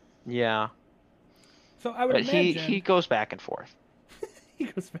 Yeah. So I would But imagine he goes back and forth. he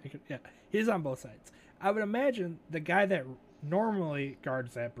goes back. Yeah, he's on both sides. I would imagine the guy that normally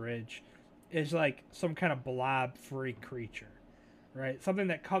guards that bridge is like some kind of blob freak creature, right? Something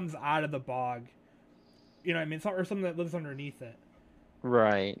that comes out of the bog. You know what I mean? Or something that lives underneath it.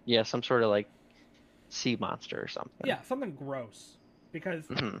 Right. Yeah, some sort of like sea monster or something. Yeah, something gross. Because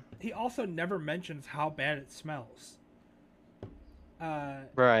Mhm. he also never mentions how bad it smells.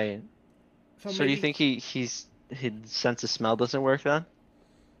 Right. So So do you maybe- think his sense of smell doesn't work then?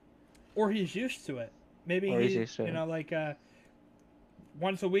 or he's used to it. Maybe Or he's he, used to it. like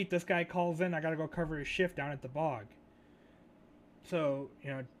once a week this guy calls in, I gotta go cover his shift down at the bog. So,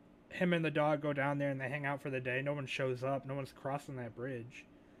 him and the dog go down there and they hang out for the day. No one shows up. No one's crossing that bridge.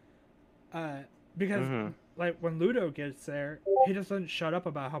 Because Mhm. like when Ludo gets there, he just doesn't shut up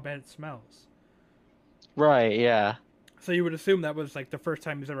about how bad it smells. Right, yeah. So you would assume that was like the first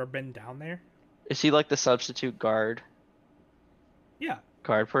time he's ever been down there. Is he like the substitute guard Yeah.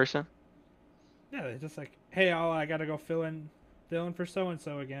 person? Yeah, they're just like, hey, I gotta go fill in for so and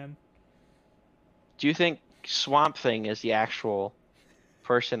so again. Do you think Swamp Thing is the actual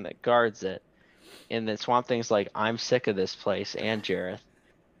person that guards it? And then Swamp Thing's like, I'm sick of this place and Jareth.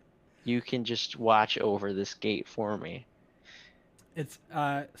 You can just watch over this gate for me. It's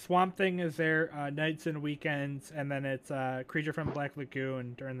Swamp Thing is there nights and weekends, and then it's Creature from Black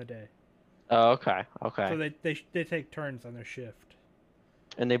Lagoon during the day. Oh, okay, okay. So they take turns on their shift.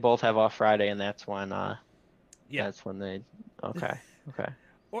 And they both have off Friday, and that's when Yeah. that's when they okay, okay.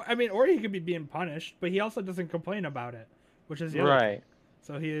 Or he could be being punished, but he also doesn't complain about it, which is the other thing. Right.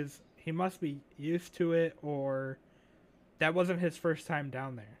 So he must be used to it, or that wasn't his first time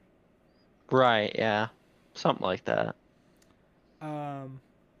down there. Right, yeah. Something like that.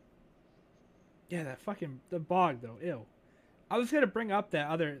 Yeah, the bog though, ew. I was gonna bring up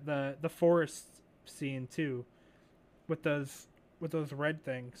that the forest scene too, with those red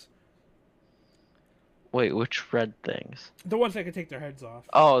things, Wait, which red things? the ones that could take their heads off.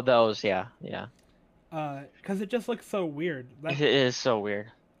 Oh, those, yeah, yeah. Because it just looks so weird. It is so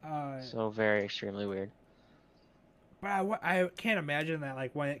weird. Uh, So very extremely weird. but I can't imagine that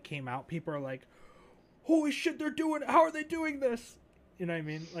like when it came out, people are like, "Holy shit, they're doing! How are they doing this?" You know what I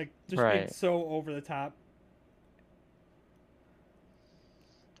mean? Like just being Right. so over the top.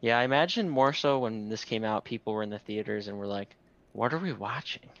 Yeah, I imagine more so when this came out, people were in the theaters and were like, "What are we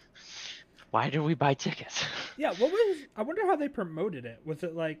watching? Why did we buy tickets?" Yeah, I wonder how they promoted it. Was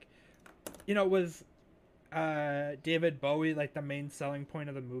it like, was David Bowie like the main selling point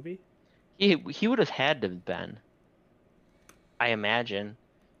of the movie? He would have had to have been, I imagine,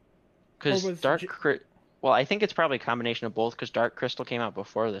 because was Well, I think it's probably a combination of both. Because Dark Crystal came out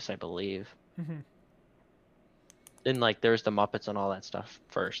before this, I believe, Mm-hmm. and like there's the Muppets and all that stuff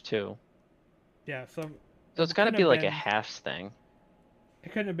first too. Yeah, so So it's got to couldn't be have like a been- half thing. it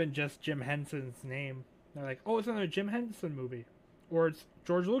couldn't have been just Jim Henson's name. They're like, oh, it's another Jim Henson movie, or it's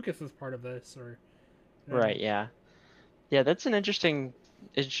George Lucas is part of this, or Right, yeah. Yeah, that's an interesting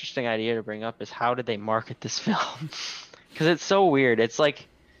idea to bring up is how did they market this film? Because it's so weird. It's like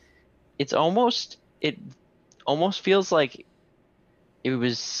it almost feels like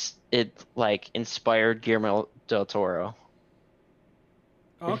it like inspired Guillermo del Toro.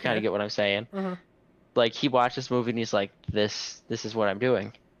 If you kind of get what I'm saying. Uh-huh. Like he watched this movie and he's like, this is what I'm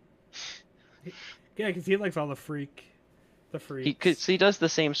doing. Yeah, because he likes all the freaks. He does the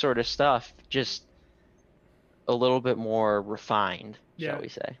same sort of stuff, just a little bit more refined, Yeah. shall we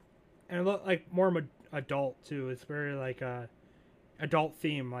say. And like more adult too. It's very like adult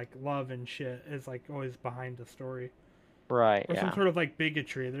theme, like love and shit is like always behind the story, Right, or some yeah. sort of like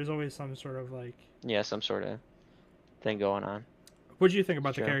bigotry. There's always some sort of like. Yeah, some sort of thing going on. What do you think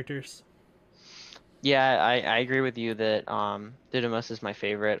about the Sure. characters? Yeah, I agree with you that Didymus is my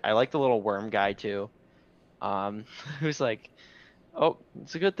favorite. I like the little worm guy too. Who's like, oh,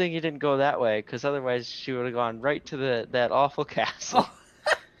 it's a good thing you didn't go that way, because otherwise she would have gone right to that awful castle.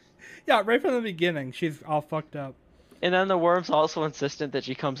 Yeah, right from the beginning, she's all fucked up. And then the worm's also insistent that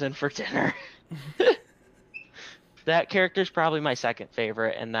she comes in for dinner. That character's probably my second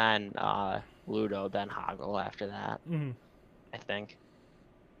favorite, and then Ludo, then Hoggle after that, Mhm. I think.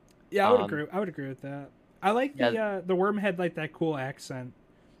 Yeah, I would Um, agree. I would agree with that. I like Yeah. the worm had like that cool accent,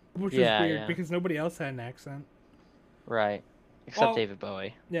 which Yeah, is weird yeah. because nobody else had an accent. Right. Except Well- David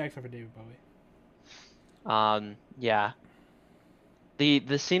Bowie. Yeah, except for David Bowie. Yeah.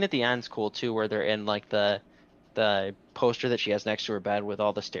 The scene at the end's cool too, where they're in like the poster that she has next to her bed with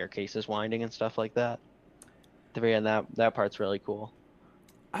all the staircases winding and stuff like that. At the very end, that part's really cool.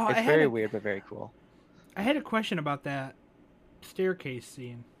 Oh, It's very weird, but very cool. I had a question about that staircase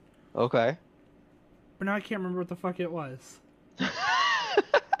scene, Okay. but now I can't remember what the fuck it was.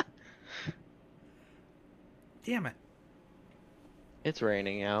 Damn it. It's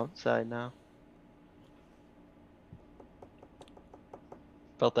raining outside now.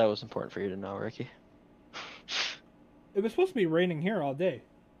 Felt that was important for you to know, Ricky. It was supposed to be raining here all day.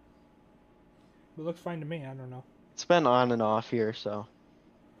 It looks fine to me. I don't know. It's been on and off here, so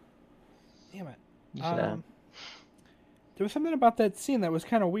Damn it. you should have. There was something about that scene that was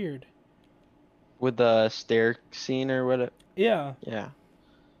kind of weird. With the stair scene or what? Yeah. Yeah.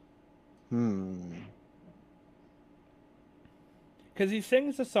 Because he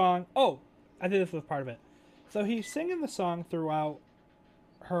sings the song. Oh, I think this was part of it. So he's singing the song throughout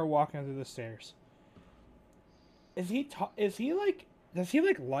her walking through the stairs. Is he like? Does he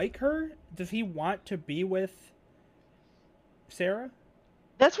like her? Does he want to be with Sarah?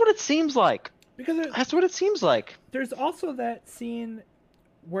 That's what it seems like. Because That's what it seems like. there's also that scene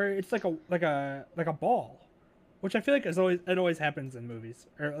where it's like a ball, which I feel like it always happens in movies,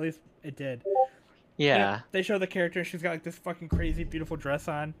 or at least it did. Yeah. And they show the character, and she's got like this fucking crazy beautiful dress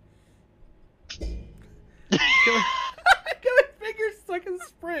on. Got my fingers stuck in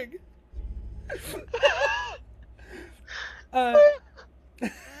spring.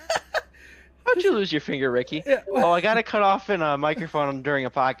 How'd you lose your finger, Ricky? Yeah. Oh, I gotta cut off in a microphone during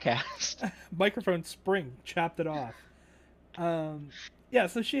a podcast. Microphone spring, chopped it off. Yeah,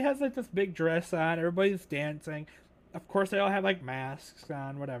 so she has like this big dress on, everybody's dancing. Of course they all have like masks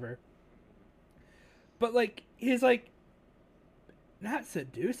on, whatever. But like he's like not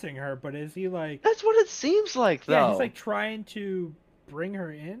seducing her, but is he like That's what it seems like, though. yeah, he's like trying to bring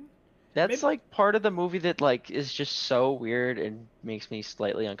her in. That's Maybe- like part of the movie that like is just so weird and makes me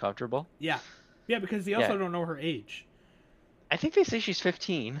slightly uncomfortable. Yeah. Yeah, because they also don't know her age. I think they say she's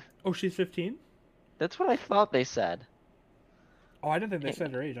 15. Oh, she's 15? That's what I thought they said. Oh, I didn't think they Hang-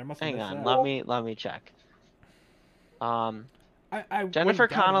 said her age. I must have Hang missed on, that. let me check. Um, I Jennifer wouldn't doubt it.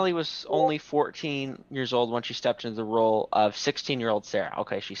 Connelly was only 14 years old when she stepped into the role of 16-year-old Sarah.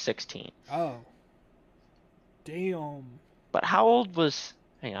 Okay, she's 16. Oh. Damn. But how old was?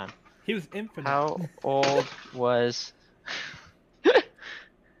 Hang on. He was infinite. How old was?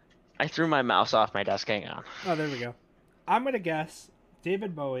 I threw my mouse off my desk. Hang on. Oh, there we go. I'm going to guess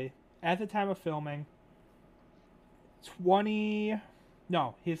David Bowie, at the time of filming, 20...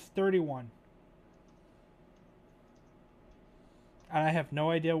 No, he's 31. And I have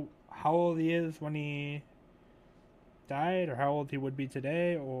no idea how old he is when he died, or how old he would be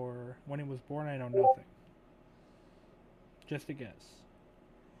today, or when he was born. I know nothing. Just a guess.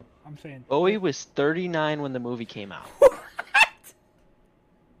 I'm saying... Bowie was 39 when the movie came out.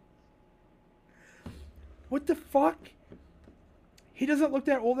 What the fuck? He doesn't look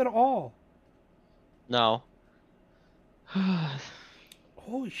that old at all. No.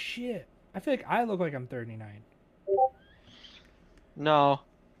 Holy shit. I feel like I look like I'm 39. No,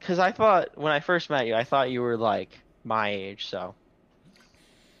 because I thought when I first met you, I thought you were like my age. So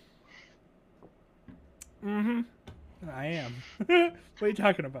Mm-hmm. I am. What are you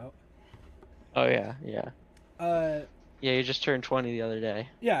talking about? oh yeah, yeah, Yeah, you just turned 20 the other day.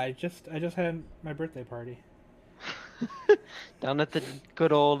 I just had my birthday party. Down at the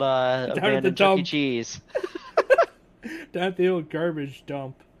good old at the abandoned Chuck E. dump. Cheese. Down at the old garbage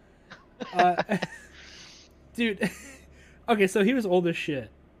dump. Dude. Okay, so he was old as shit.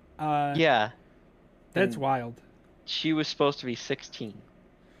 Yeah, That's and- wild. she was supposed to be 16.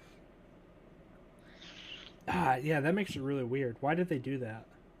 Yeah, that makes it really weird. Why did they do that?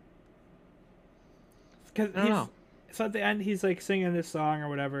 Because I don't know. so at the end he's like singing this song or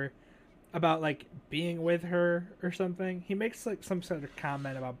whatever about like being with her or something. He makes like some sort of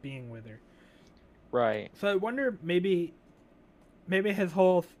comment about being with her. Right. So I wonder maybe his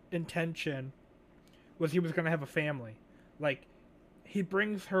whole intention was he was gonna have a family. Like he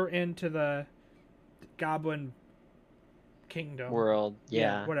brings her into the Goblin Kingdom World.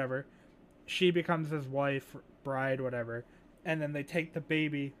 Yeah. whatever. She becomes his wife, bride, whatever, and then they take the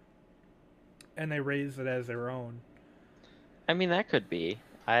baby and they raise it as their own. I mean, that could be.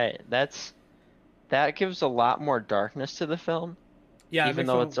 That gives a lot more darkness to the film, Yeah, even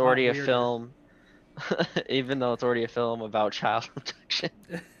though it's already a film. Even though it's already a film about child abduction.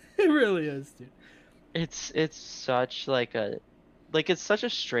 It really is, dude. It's such like it's such a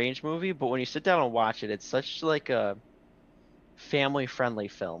strange movie, but when you sit down and watch it, it's such like a family friendly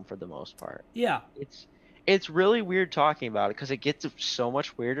film for the most part. Yeah. It's really weird talking about it because it gets so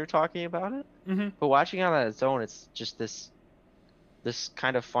much weirder talking about it. Mm-hmm. But watching it on its own, it's just this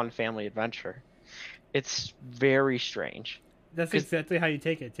kind of fun family adventure. It's very strange. That's 'Cause- exactly how you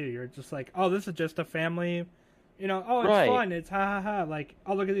take it too. You're just like, oh, this is just a family, oh, it's Right. fun, it's ha ha ha. Like,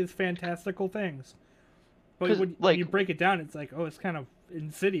 oh, look at these fantastical things. But 'Cause, when like- you break it down, it's like, oh, it's kind of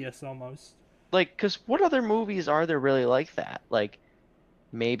insidious almost. Like, because what other movies are there really like that? Like,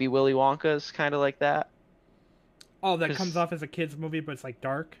 maybe Willy Wonka's kind of like that. Oh, that 'Cause- comes off as a kids movie, but it's like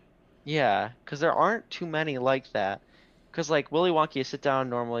dark. Yeah, because there aren't too many like that. Because like Willy Wonka, you sit down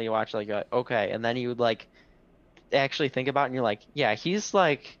normally, you watch like okay, and then you would like actually think about it, and you're like, yeah, he's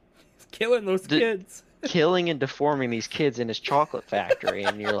like It's killing those kids. killing and deforming these kids in his chocolate factory,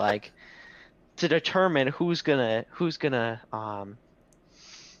 and you're like, to determine who's gonna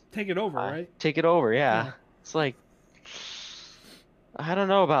Take it over, right? take it over. Yeah. Yeah. It's like I don't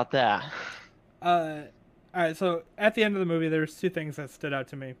know about that. All right. So at the end of the movie, there's two things that stood out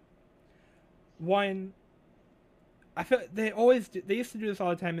to me. One, I feel they used to do this all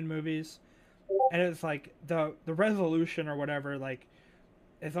the time in movies, and it's like the resolution or whatever. Like,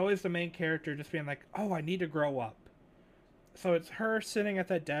 it's always the main character just being like, "Oh, I need to grow up." So it's her sitting at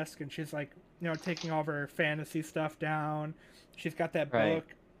that desk, and she's like, taking all of her fantasy stuff down. She's got that Right.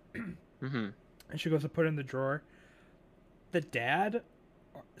 book, Hmm. and she goes to put it in the drawer. The dad,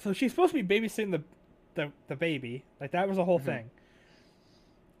 so she's supposed to be babysitting the baby, like that was the whole Mhm. thing.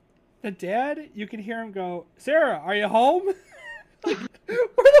 The dad, you can hear him go, "Sarah, are you home?" Like, where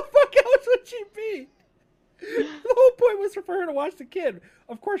the fuck else would she be? The whole point was for her to watch the kid.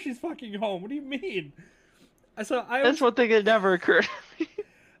 Of course she's fucking home. What do you mean? So That's one thing that never occurred to me.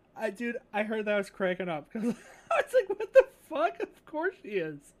 I heard that I was cracking up because I was like, "What the fuck?" Of course she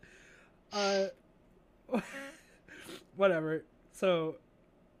is. Whatever. So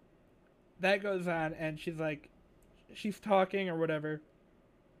that goes on, and she's talking or whatever,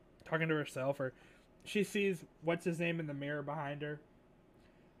 talking to herself, or she sees what's his name in the mirror behind her.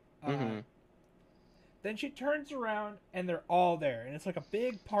 Mm-hmm. Then she turns around and they're all there, and it's like a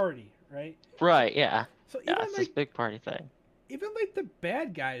big party, right? Right, yeah. So Yeah, even it's like this big party thing. the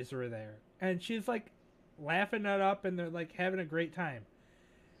bad guys were there, and she's like laughing it up, and they're like having a great time.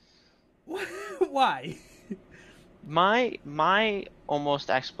 Why? My almost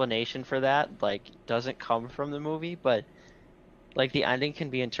explanation for that like doesn't come from the movie, but like the ending can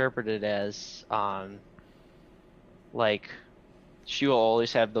be interpreted as like she will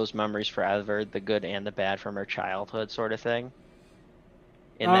always have those memories forever, the good and the bad from her childhood sort of thing.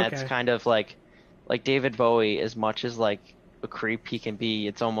 And that's Okay. kind of like David Bowie, as much as like a creep he can be,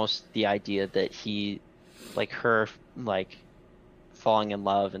 it's almost the idea that he like her like falling in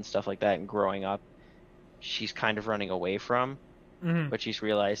love and stuff like that and growing up, she's kind of running away from, Mm-hmm. but she's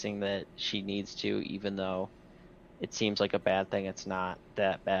realizing that she needs to, even though it seems like a bad thing, it's not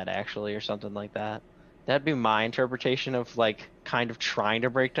that bad actually, or something like that. That'd be my interpretation of like kind of trying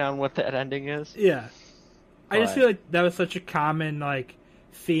to break down what that ending is. Yeah. I just But- feel like that was such a common like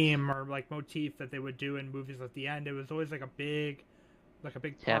theme or like motif that they would do in movies at the end. It was always like a big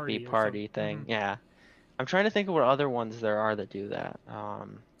party. Happy or party something. thing. Mhm. Yeah. I'm trying to think of what other ones there are that do that. I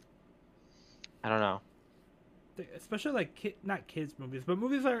don't know. Especially like not kids movies, but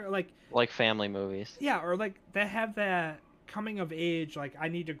movies that are like Like family movies. yeah, or like that have that coming of age, like I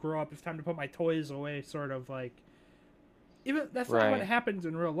need to grow up, it's time to put my toys away, sort of like. Even that's not what Right. happens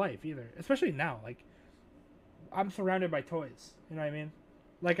in real life either. Especially now, like I'm surrounded by toys. You know what I mean?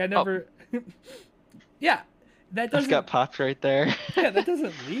 Like I never. Yeah, that I've doesn't. got popped right there. Yeah, that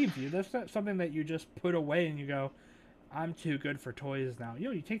doesn't leave you. That's not something that you just put away and you go, "I'm too good for toys now."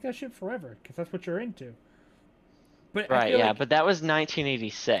 You take that shit forever because that's what you're into. But I Right, feel yeah, like- but that was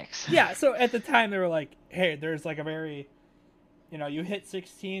 1986. yeah. So at the time they were like, "Hey, there's like a very, you hit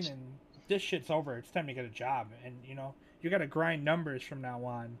 16 and this shit's over. It's time to get a job, and you got to grind numbers from now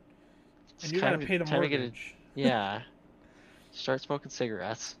on, It's and you got to kind of pay the time to get a- mortgage." Yeah. Start smoking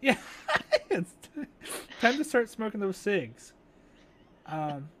cigarettes. Yeah, it's time to start smoking those cigs.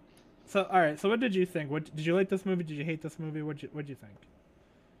 So all right. So what did you think? What did you like this movie? Did you hate this movie? What'd you think?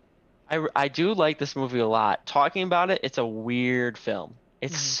 I do like this movie a lot. Talking about it, it's a weird film.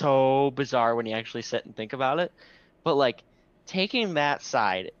 It's Mhm. so bizarre when you actually sit and think about it. But like taking that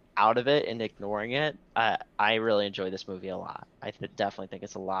side out of it and ignoring it, I really enjoy this movie a lot. I definitely think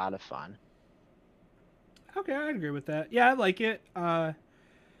it's a lot of fun. Okay, I agree with that. Yeah, I like it. I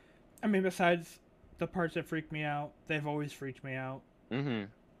mean, besides the parts that freak me out, they've always freaked me out. Mm-hmm.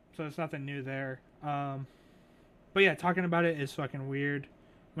 So it's nothing new there. But yeah, talking about it is fucking weird.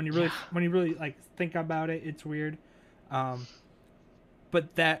 When you really like think about it, it's weird.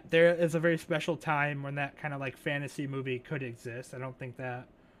 But that there is a very special time when that kind of like fantasy movie could exist. I don't think that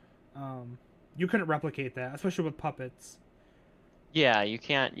you couldn't replicate that, especially with puppets. Yeah, you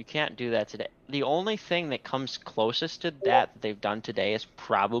can't do that today. The only thing that comes closest to that they've done today is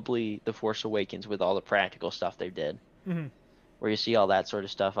probably The Force Awakens with all the practical stuff they did. Mhm. Where you see all that sort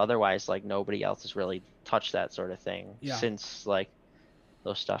of stuff. Otherwise, like nobody else has really touched that sort of thing Yeah. since like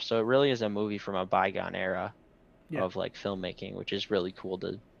those stuff. So it really is a movie from a bygone era Yeah. of like filmmaking, which is really cool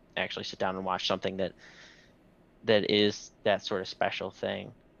to actually sit down and watch something that is that sort of special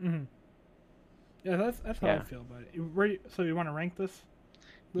thing. Mm-hmm. Yeah, that's how I Yeah. feel about it. So you want to rank this?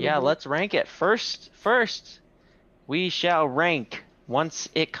 little Yeah, bit? let's rank it. First, we shall rank once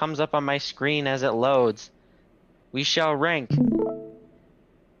it comes up on my screen as it loads. We shall rank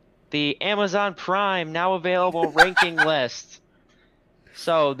the Amazon Prime now available ranking list.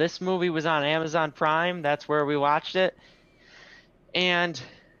 So this movie was on Amazon Prime. That's where we watched it. And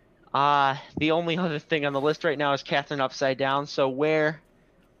the only other thing on the list right now is Catherine Upside Down. So where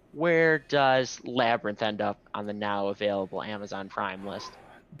does Labyrinth end up on the now available Amazon Prime list?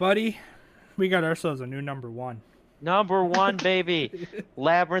 Buddy, we got ourselves a new number one. Number one, baby.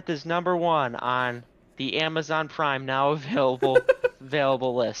 Labyrinth is number one on the Amazon Prime now available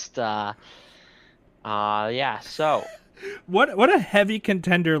list. Yeah. So What a heavy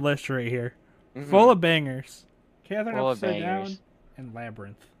contender list right here. mhm, Full of bangers. Catherine Full of Upside Down bangers. and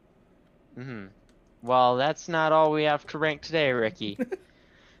Labyrinth. mhm. Well, that's not all we have to rank today, Ricky.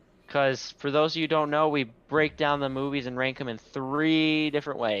 Because for those of you who don't know, we break down the movies and rank them in 3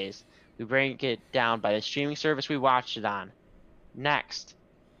 different ways. We break it down by the streaming service we watched it on. Next,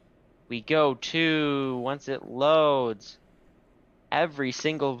 we go to, once it loads, every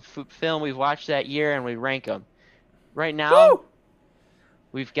single film we've watched that year and we rank them. Right now, Woo!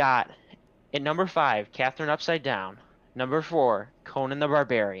 we've got at number 5, Catherine Upside Down. Number 4, Conan the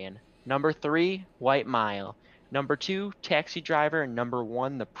Barbarian. Number 3, White Mile. Number 2, Taxi Driver, and number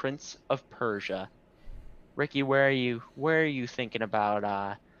 1, The Prince of Persia. Ricky, where are you thinking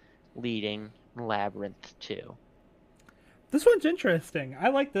about leading Labyrinth to? This one's interesting. I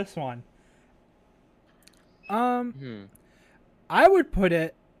like this one. Hmm. I would put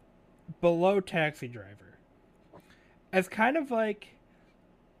it below Taxi Driver as kind of like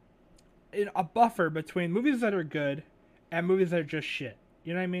a buffer between movies that are good and movies that are just shit.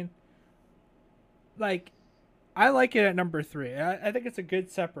 You know what I mean? Like, I like it at number 3. I think it's a good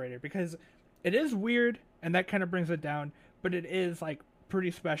separator because it is weird and that kind of brings it down, but it is like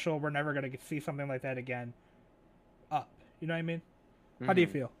pretty special. We're never gonna see something like that again. Up. You know what I mean? How do you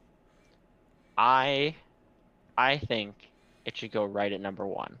Mhm. feel? I think it should go right at number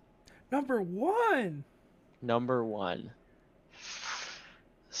 1. Number 1. Number 1.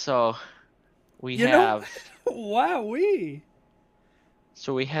 So we You know, have wowee.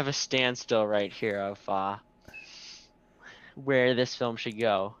 so we have a standstill right here of where this film should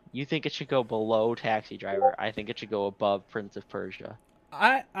go. You think it should go below Taxi Driver. I think it should go above Prince of Persia.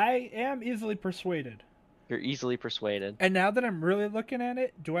 I am easily persuaded. You're easily persuaded. And now that I'm really looking at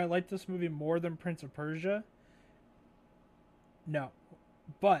it, do I like this movie more than Prince of Persia? No.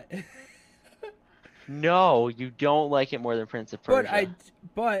 But No, you don't like it more than Prince of Persia.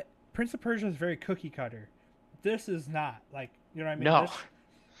 but Prince of Persia is very cookie cutter. This is not. Like, you know what I mean? No.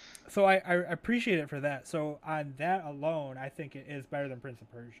 So I appreciate it for that. So on that alone, I think it is better than Prince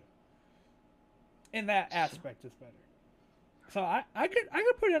of Persia. In that aspect, it's better. So I could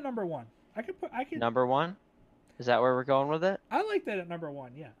put it at number 1. I could. Number 1? Is that where we're going with it? I like that at number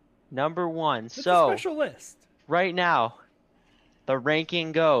 1. Yeah. Number 1. It's a So special list. right now, the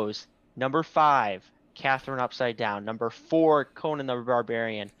ranking goes: number 5, Catherine Upside Down; number 4, Conan the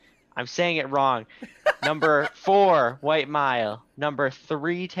Barbarian. I'm saying it wrong. Number 4, White Mile; number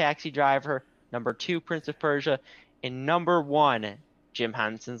 3, Taxi Driver; number 2, Prince of Persia; and number 1, Jim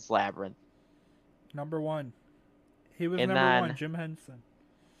Henson's Labyrinth. Number 1. He was And number then- 1. Jim Henson.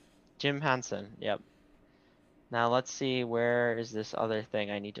 Jim Henson, yep. Now let's see, where is this other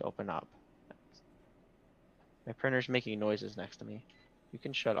thing I need to open up? My printer's making noises next to me. You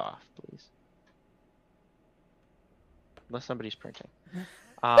can shut off, please. Unless somebody's printing.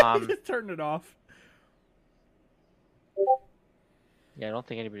 Just turn it off. Yeah, I don't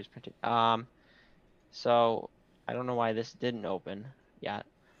think anybody's printing. So I don't know why this didn't open yet.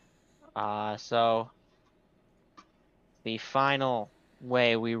 So the final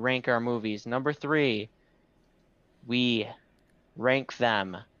way we rank our movies. Number 3, we rank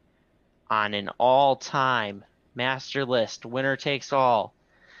them on an all-time master list, winner takes all,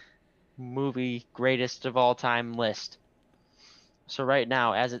 movie greatest of all time list. So right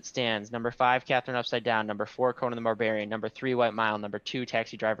now, as it stands, number 5, Catherine Upside Down; number 4, Conan the Barbarian; number 3, White Mile; number 2,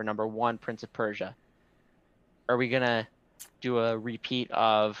 Taxi Driver; number 1, Prince of Persia. Are we gonna do a repeat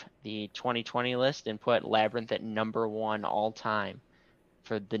of the 2020 list and put Labyrinth at number 1 all time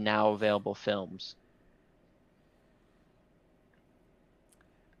for the now available films?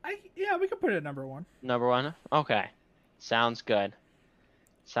 Yeah, we could put it at number 1. Number 1? Okay. Sounds good.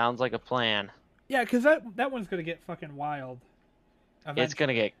 Sounds like a plan. Yeah, because that one's gonna get fucking wild. It's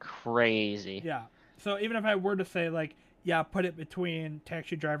gonna get crazy. Yeah. So even if I were to say like, yeah, put it between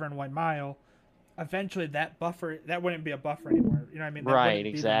Taxi Driver and White Mile, eventually that wouldn't be a buffer anymore. You know what I mean? That Right, wouldn't be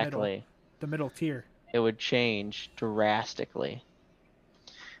exactly. The middle tier. It would change drastically.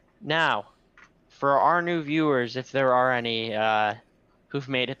 Now, for our new viewers, if there are any who've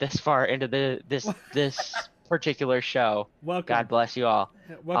made it this far into this particular show, Welcome. God bless you all.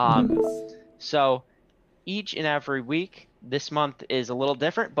 Welcome to this. So each and every week, this month is a little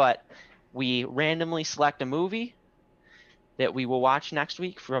different, but we randomly select a movie that we will watch next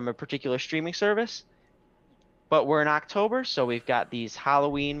week from a particular streaming service. But we're in October, so we've got these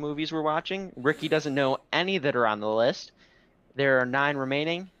Halloween movies we're watching. Ricky doesn't know any that are on the list. There are 9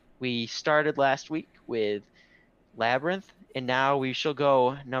 remaining. We started last week with Labyrinth, and now we shall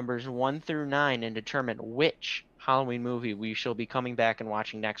go numbers 1 through 9 and determine which Halloween movie we shall be coming back and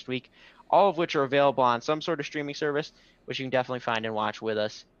watching next week, all of which are available on some sort of streaming service, which you can definitely find and watch with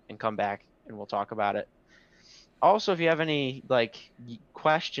us and come back and we'll talk about it. Also, if you have any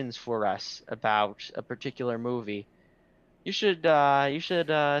questions for us about a particular movie, you should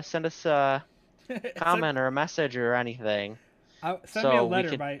send us a comment or a message or anything. Send me a so we letter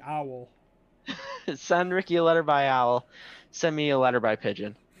could- by owl. Send Ricky a letter by owl. Send me a letter by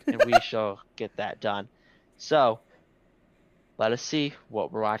pigeon, and we shall get that done. So, let us see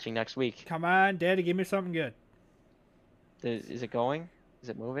what we're watching next week. Come on, Daddy, give me something good. Is it going? Is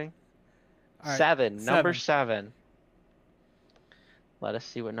it moving? All right, 7. Number 7. Let us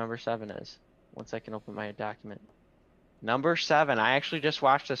see what number 7 is. Once I can open my document. Number 7. I actually just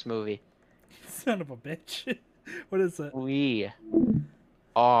watched this movie. Son of a bitch. What is it? We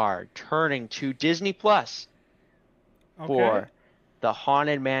are turning to Disney Plus Okay. for The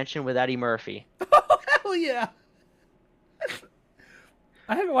Haunted Mansion with Eddie Murphy. Oh, hell yeah.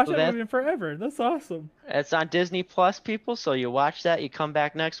 I haven't watched So that that- movie in forever. That's awesome. It's on Disney Plus, people, so you watch that, you come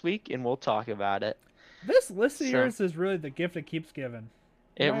back next week, and we'll talk about it. This list of So- yours is really the gift that keeps giving.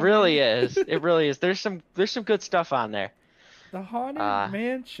 You It know what I really mean? is. It really is. There's some good stuff on there. The Haunted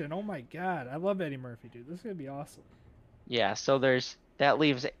Mansion. Oh my god. I love Eddie Murphy, dude. This is going to be awesome. Yeah, so that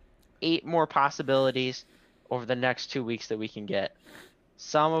leaves 8 more possibilities over the next 2 weeks that we can get.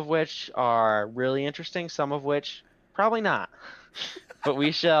 Some of which are really interesting, some of which probably not. But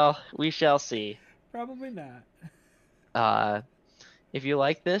we shall see. Probably not. If you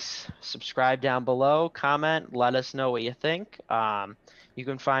like this, subscribe down below, comment, let us know what you think. You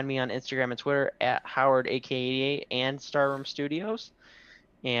can find me on Instagram and Twitter at HowardAK88 and Starroom Studios.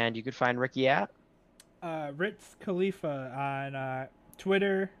 And you can find Ricky at Ritz Khalifa on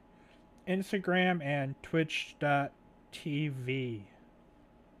Twitter, Instagram, and Twitch.tv.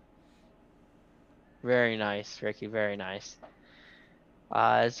 Very nice, Ricky, very nice.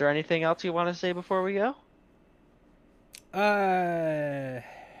 Is there anything else you want to say before we go?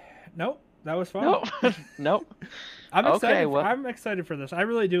 Nope. That was fun. Nope. Nope. I'm Okay, excited. well- I'm excited for this. I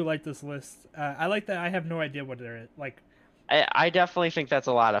really do like this list. I like that I have no idea what they're like. I definitely think that's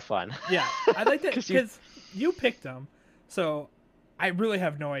a lot of fun. Yeah, I like that 'Cause because you- you picked them, so I really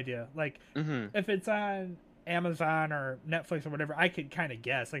have no idea. Like, hmm if it's on Amazon or Netflix or whatever, I can kind of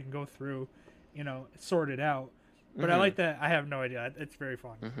guess. I can go through, sort it out. But I Mhm. like that I have no idea. It's very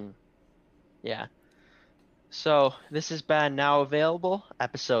fun. Yeah. So this has been Now Available,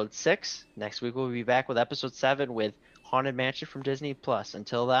 episode 6. Next week we'll be back with episode 7 with Haunted Mansion from Disney Plus.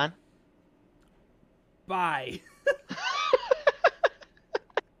 Until then. Bye.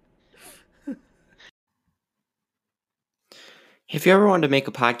 If you ever wanted to make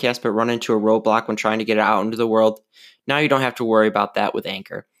a podcast but run into a roadblock when trying to get it out into the world, now you don't have to worry about that with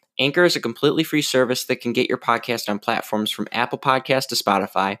Anchor. Anchor is a completely free service that can get your podcast on platforms from Apple Podcasts to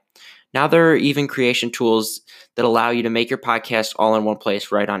Spotify. Now there are even creation tools that allow you to make your podcast all in one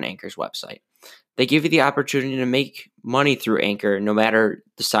place right on Anchor's website. They give you the opportunity to make money through Anchor no matter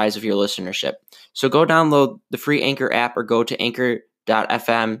the size of your listenership. So go download the free Anchor app or go to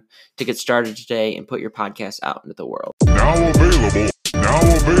anchor.fm to get started today and put your podcast out into the world. Now available.